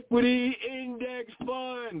 equity index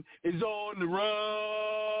fund is on the run.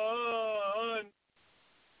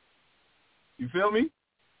 You feel me?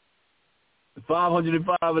 The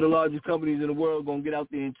 505 of the largest companies in the world going to get out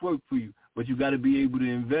there and twerk for you, but you got to be able to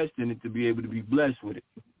invest in it to be able to be blessed with it.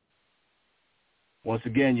 Once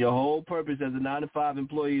again, your whole purpose as a 9-to-5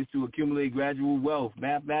 employee is to accumulate gradual wealth,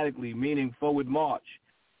 mathematically, meaning forward march.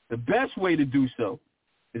 The best way to do so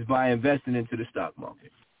is by investing into the stock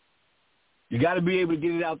market. You got to be able to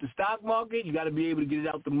get it out the stock market. You got to be able to get it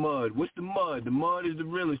out the mud. What's the mud? The mud is the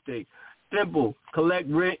real estate. Simple. Collect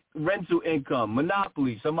rental income.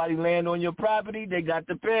 Monopoly. Somebody land on your property, they got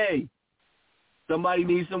to pay. Somebody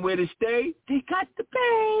needs somewhere to stay, they got to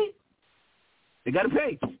pay. They got to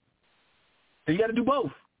pay. So you got to do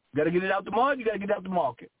both. You got to get it out the mud. You got to get it out the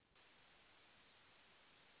market.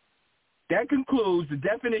 That concludes the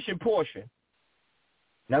definition portion.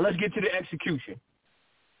 Now let's get to the execution.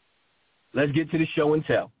 Let's get to the show and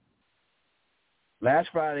tell. Last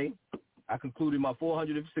Friday, I concluded my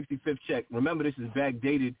 465th check. Remember, this is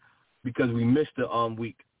backdated because we missed the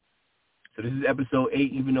week. So this is episode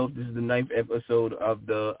 8, even though this is the 9th episode of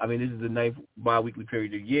this is the 9th bi-weekly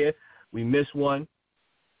period of the year. We missed one.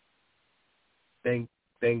 Thank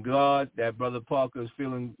God that Brother Parker is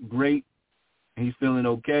feeling great. He's feeling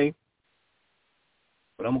okay.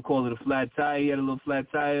 But I'm going to call it a flat tire. He had a little flat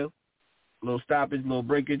tire, a little stoppage, a little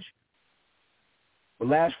breakage. But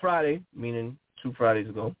last Friday, meaning 2 Fridays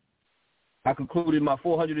ago, I concluded my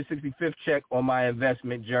 465th check on my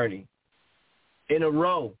investment journey. In a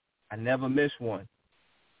row. I never missed one.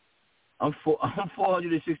 I'm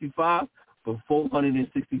 465 for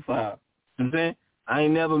 465. You know what I'm saying? I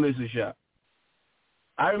ain't never missed a shot.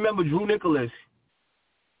 I remember Drew Nicholas.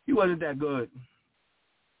 He wasn't that good.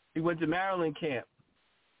 He went to Maryland camp.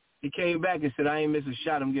 He came back and said, I ain't missed a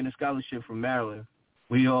shot. I'm getting a scholarship from Maryland.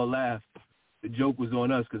 We all laughed. The joke was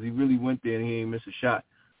on us because he really went there and he ain't missed a shot.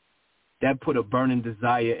 That put a burning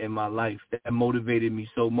desire in my life. That motivated me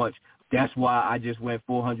so much. That's why I just went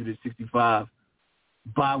 465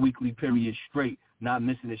 bi-weekly periods straight, not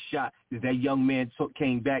missing a shot. Because that young man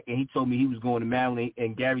came back and he told me he was going to Maryland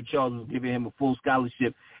and Gary Charles was giving him a full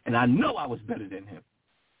scholarship, and I know I was better than him.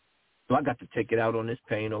 So I got to take it out on this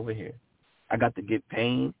pain over here. I got to get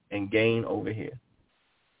pain and gain over here.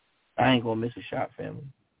 I ain't going to miss a shot, family.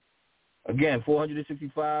 Again,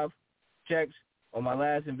 465 checks on my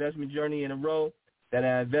last investment journey in a row that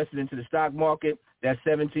I invested into the stock market. That's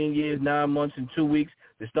 17 years, 9 months, and 2 weeks.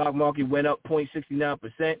 The stock market went up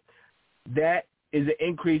 0.69%. That is an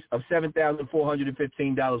increase of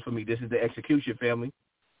 $7,415 for me. This is the execution, family.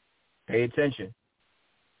 Pay attention.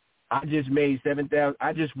 I just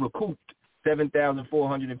recouped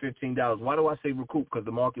 $7,415. Why do I say recoup? Because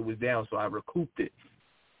the market was down, so I recouped it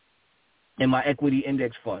in my equity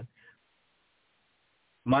index fund.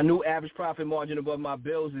 My new average profit margin above my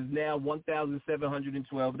bills is now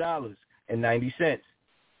 $1,712.90.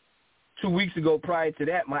 2 weeks ago, prior to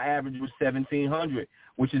that, my average was $1,700,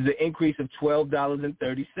 which is an increase of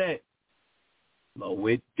 $12.30. Slow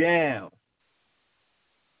it down.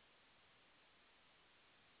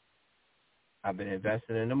 I've been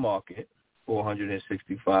investing in the market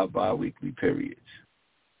 465 bi-weekly periods.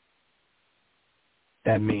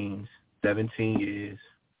 That means 17 years,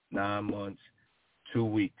 9 months, 2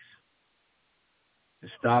 weeks. The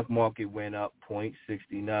stock market went up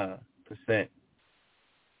 0.69%.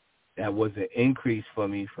 That was an increase for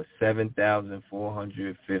me for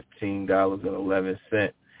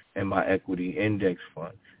 $7,415.11 in my equity index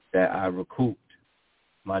fund that I recouped.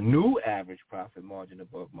 My new average profit margin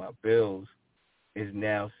above my bills is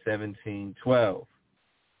now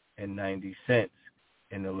 $1,712.90.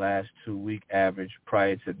 And the last 2 week average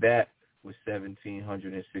prior to that was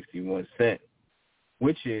 $1,761,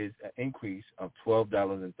 which is an increase of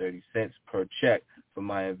 $12.30 per check for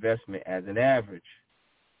my investment as an average.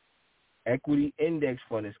 Equity index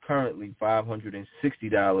fund is currently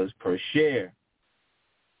 $560 per share.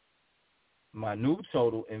 My new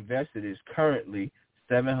total invested is currently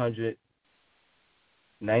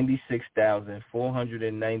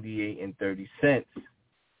 $796,498.30.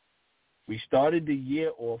 We started the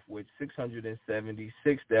year off with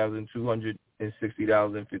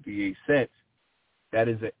 $676,260.58. That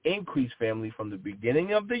is an increase, family, from the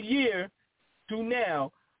beginning of the year to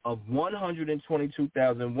now of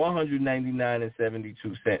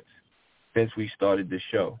 $122,199.72 since we started the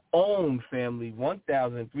show. Owned, family,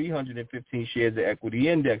 1,315 shares of equity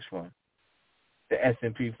index fund. The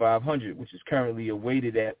S&P 500, which is currently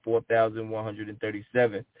awaited at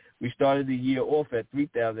 4,137. We started the year off at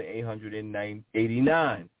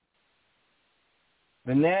 3,889.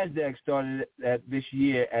 The NASDAQ started at this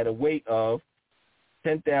year at a weight of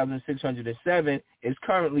 10,607, is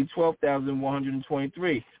currently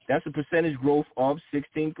 12,123. That's a percentage growth of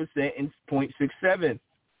 16% and 0.67.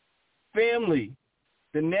 Family,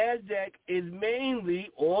 the NASDAQ is mainly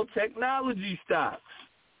all technology stocks.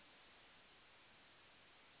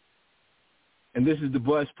 and this is the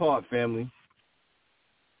best part, family.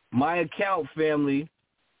 My account, family,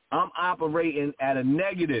 I'm operating at a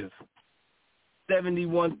negative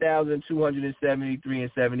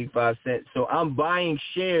 $71,273.75. So I'm buying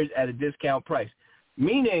shares at a discount price,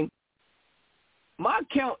 meaning my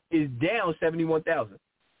account is down $71,000.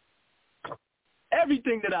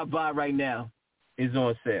 Everything that I buy right now is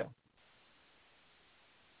on sale.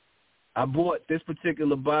 I bought this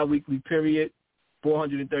particular bi-weekly period,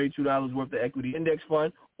 $432 worth of equity index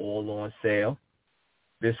fund, all on sale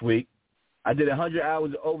this week. I did 100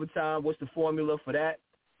 hours of overtime. What's the formula for that?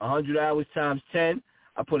 100 hours times 10.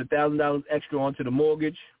 I put $1,000 extra onto the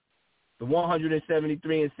mortgage. The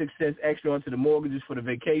 $173.06 extra onto the mortgage is for the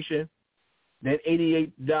vacation. Then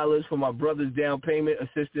 $88 for my brother's down payment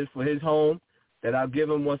assistance for his home that I'll give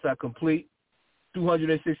him once I complete.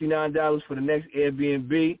 $269 for the next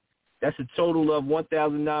Airbnb. That's a total of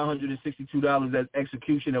 $1,962 as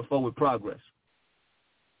execution and forward progress.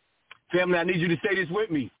 Family, I need you to say this with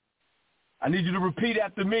me. I need you to repeat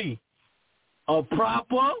after me. A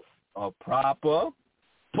proper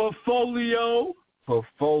portfolio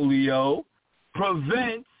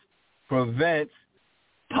prevents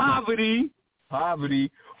poverty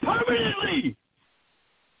permanently.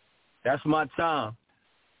 That's my time.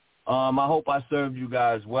 I hope I served you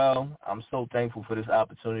guys well. I'm so thankful for this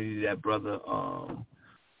opportunity that Brother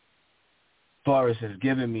Forrest has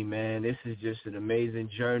given me, man. This is just an amazing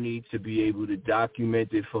journey to be able to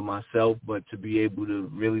document it for myself, but to be able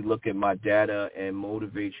to really look at my data and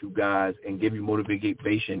motivate you guys and give you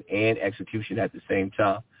motivation and execution at the same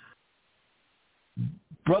time.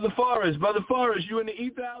 Brother Forrest, you in the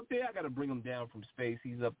ether out there? I got to bring him down from space.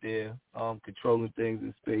 He's up there controlling things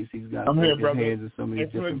in space. He's got his hands in some of these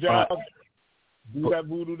different job. Do that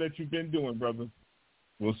voodoo that you've been doing, brother.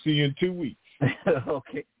 We'll see you in 2 weeks.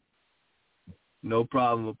 Okay. No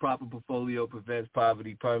problem. A proper portfolio prevents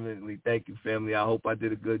poverty permanently. Thank you, family. I hope I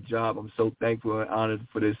did a good job. I'm so thankful and honored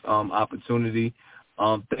for this opportunity.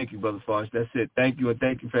 Thank you, Brother Forrest. That's it. Thank you, and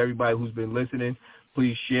thank you for everybody who's been listening.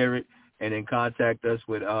 Please share it, and then contact us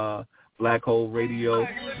with Black Hole Radio,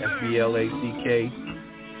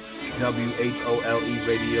 BlackHole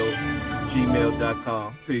Radio,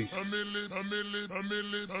 gmail.com. Peace.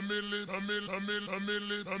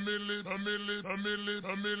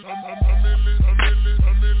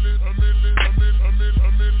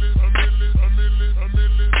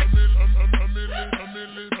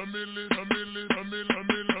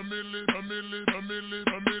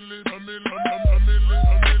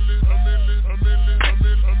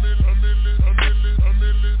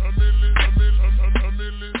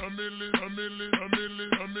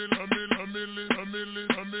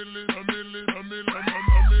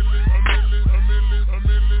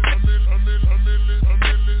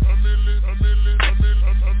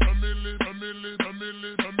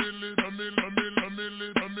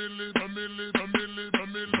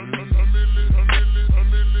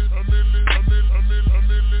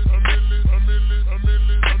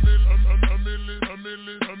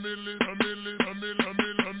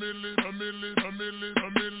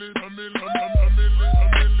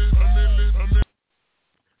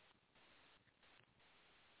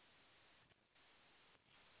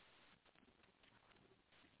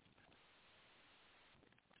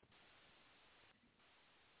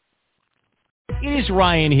 It is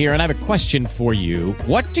Ryan here, and I have a question for you.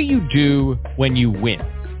 What do you do when you win?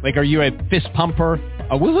 Like, are you a fist pumper,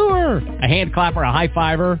 a woohooer, a hand clapper, a high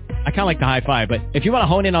fiver? I kind of like the high five, but if you want to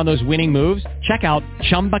hone in on those winning moves, check out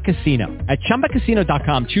Chumba Casino. At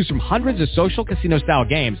ChumbaCasino.com, choose from hundreds of social casino-style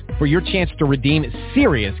games for your chance to redeem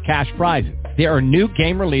serious cash prizes. There are new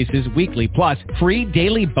game releases weekly, plus free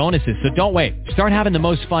daily bonuses, so don't wait. Start having the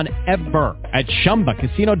most fun ever at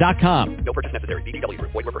ChumbaCasino.com. No purchase necessary. VGW.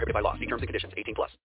 Void where prohibited by law. See terms and conditions. 18+.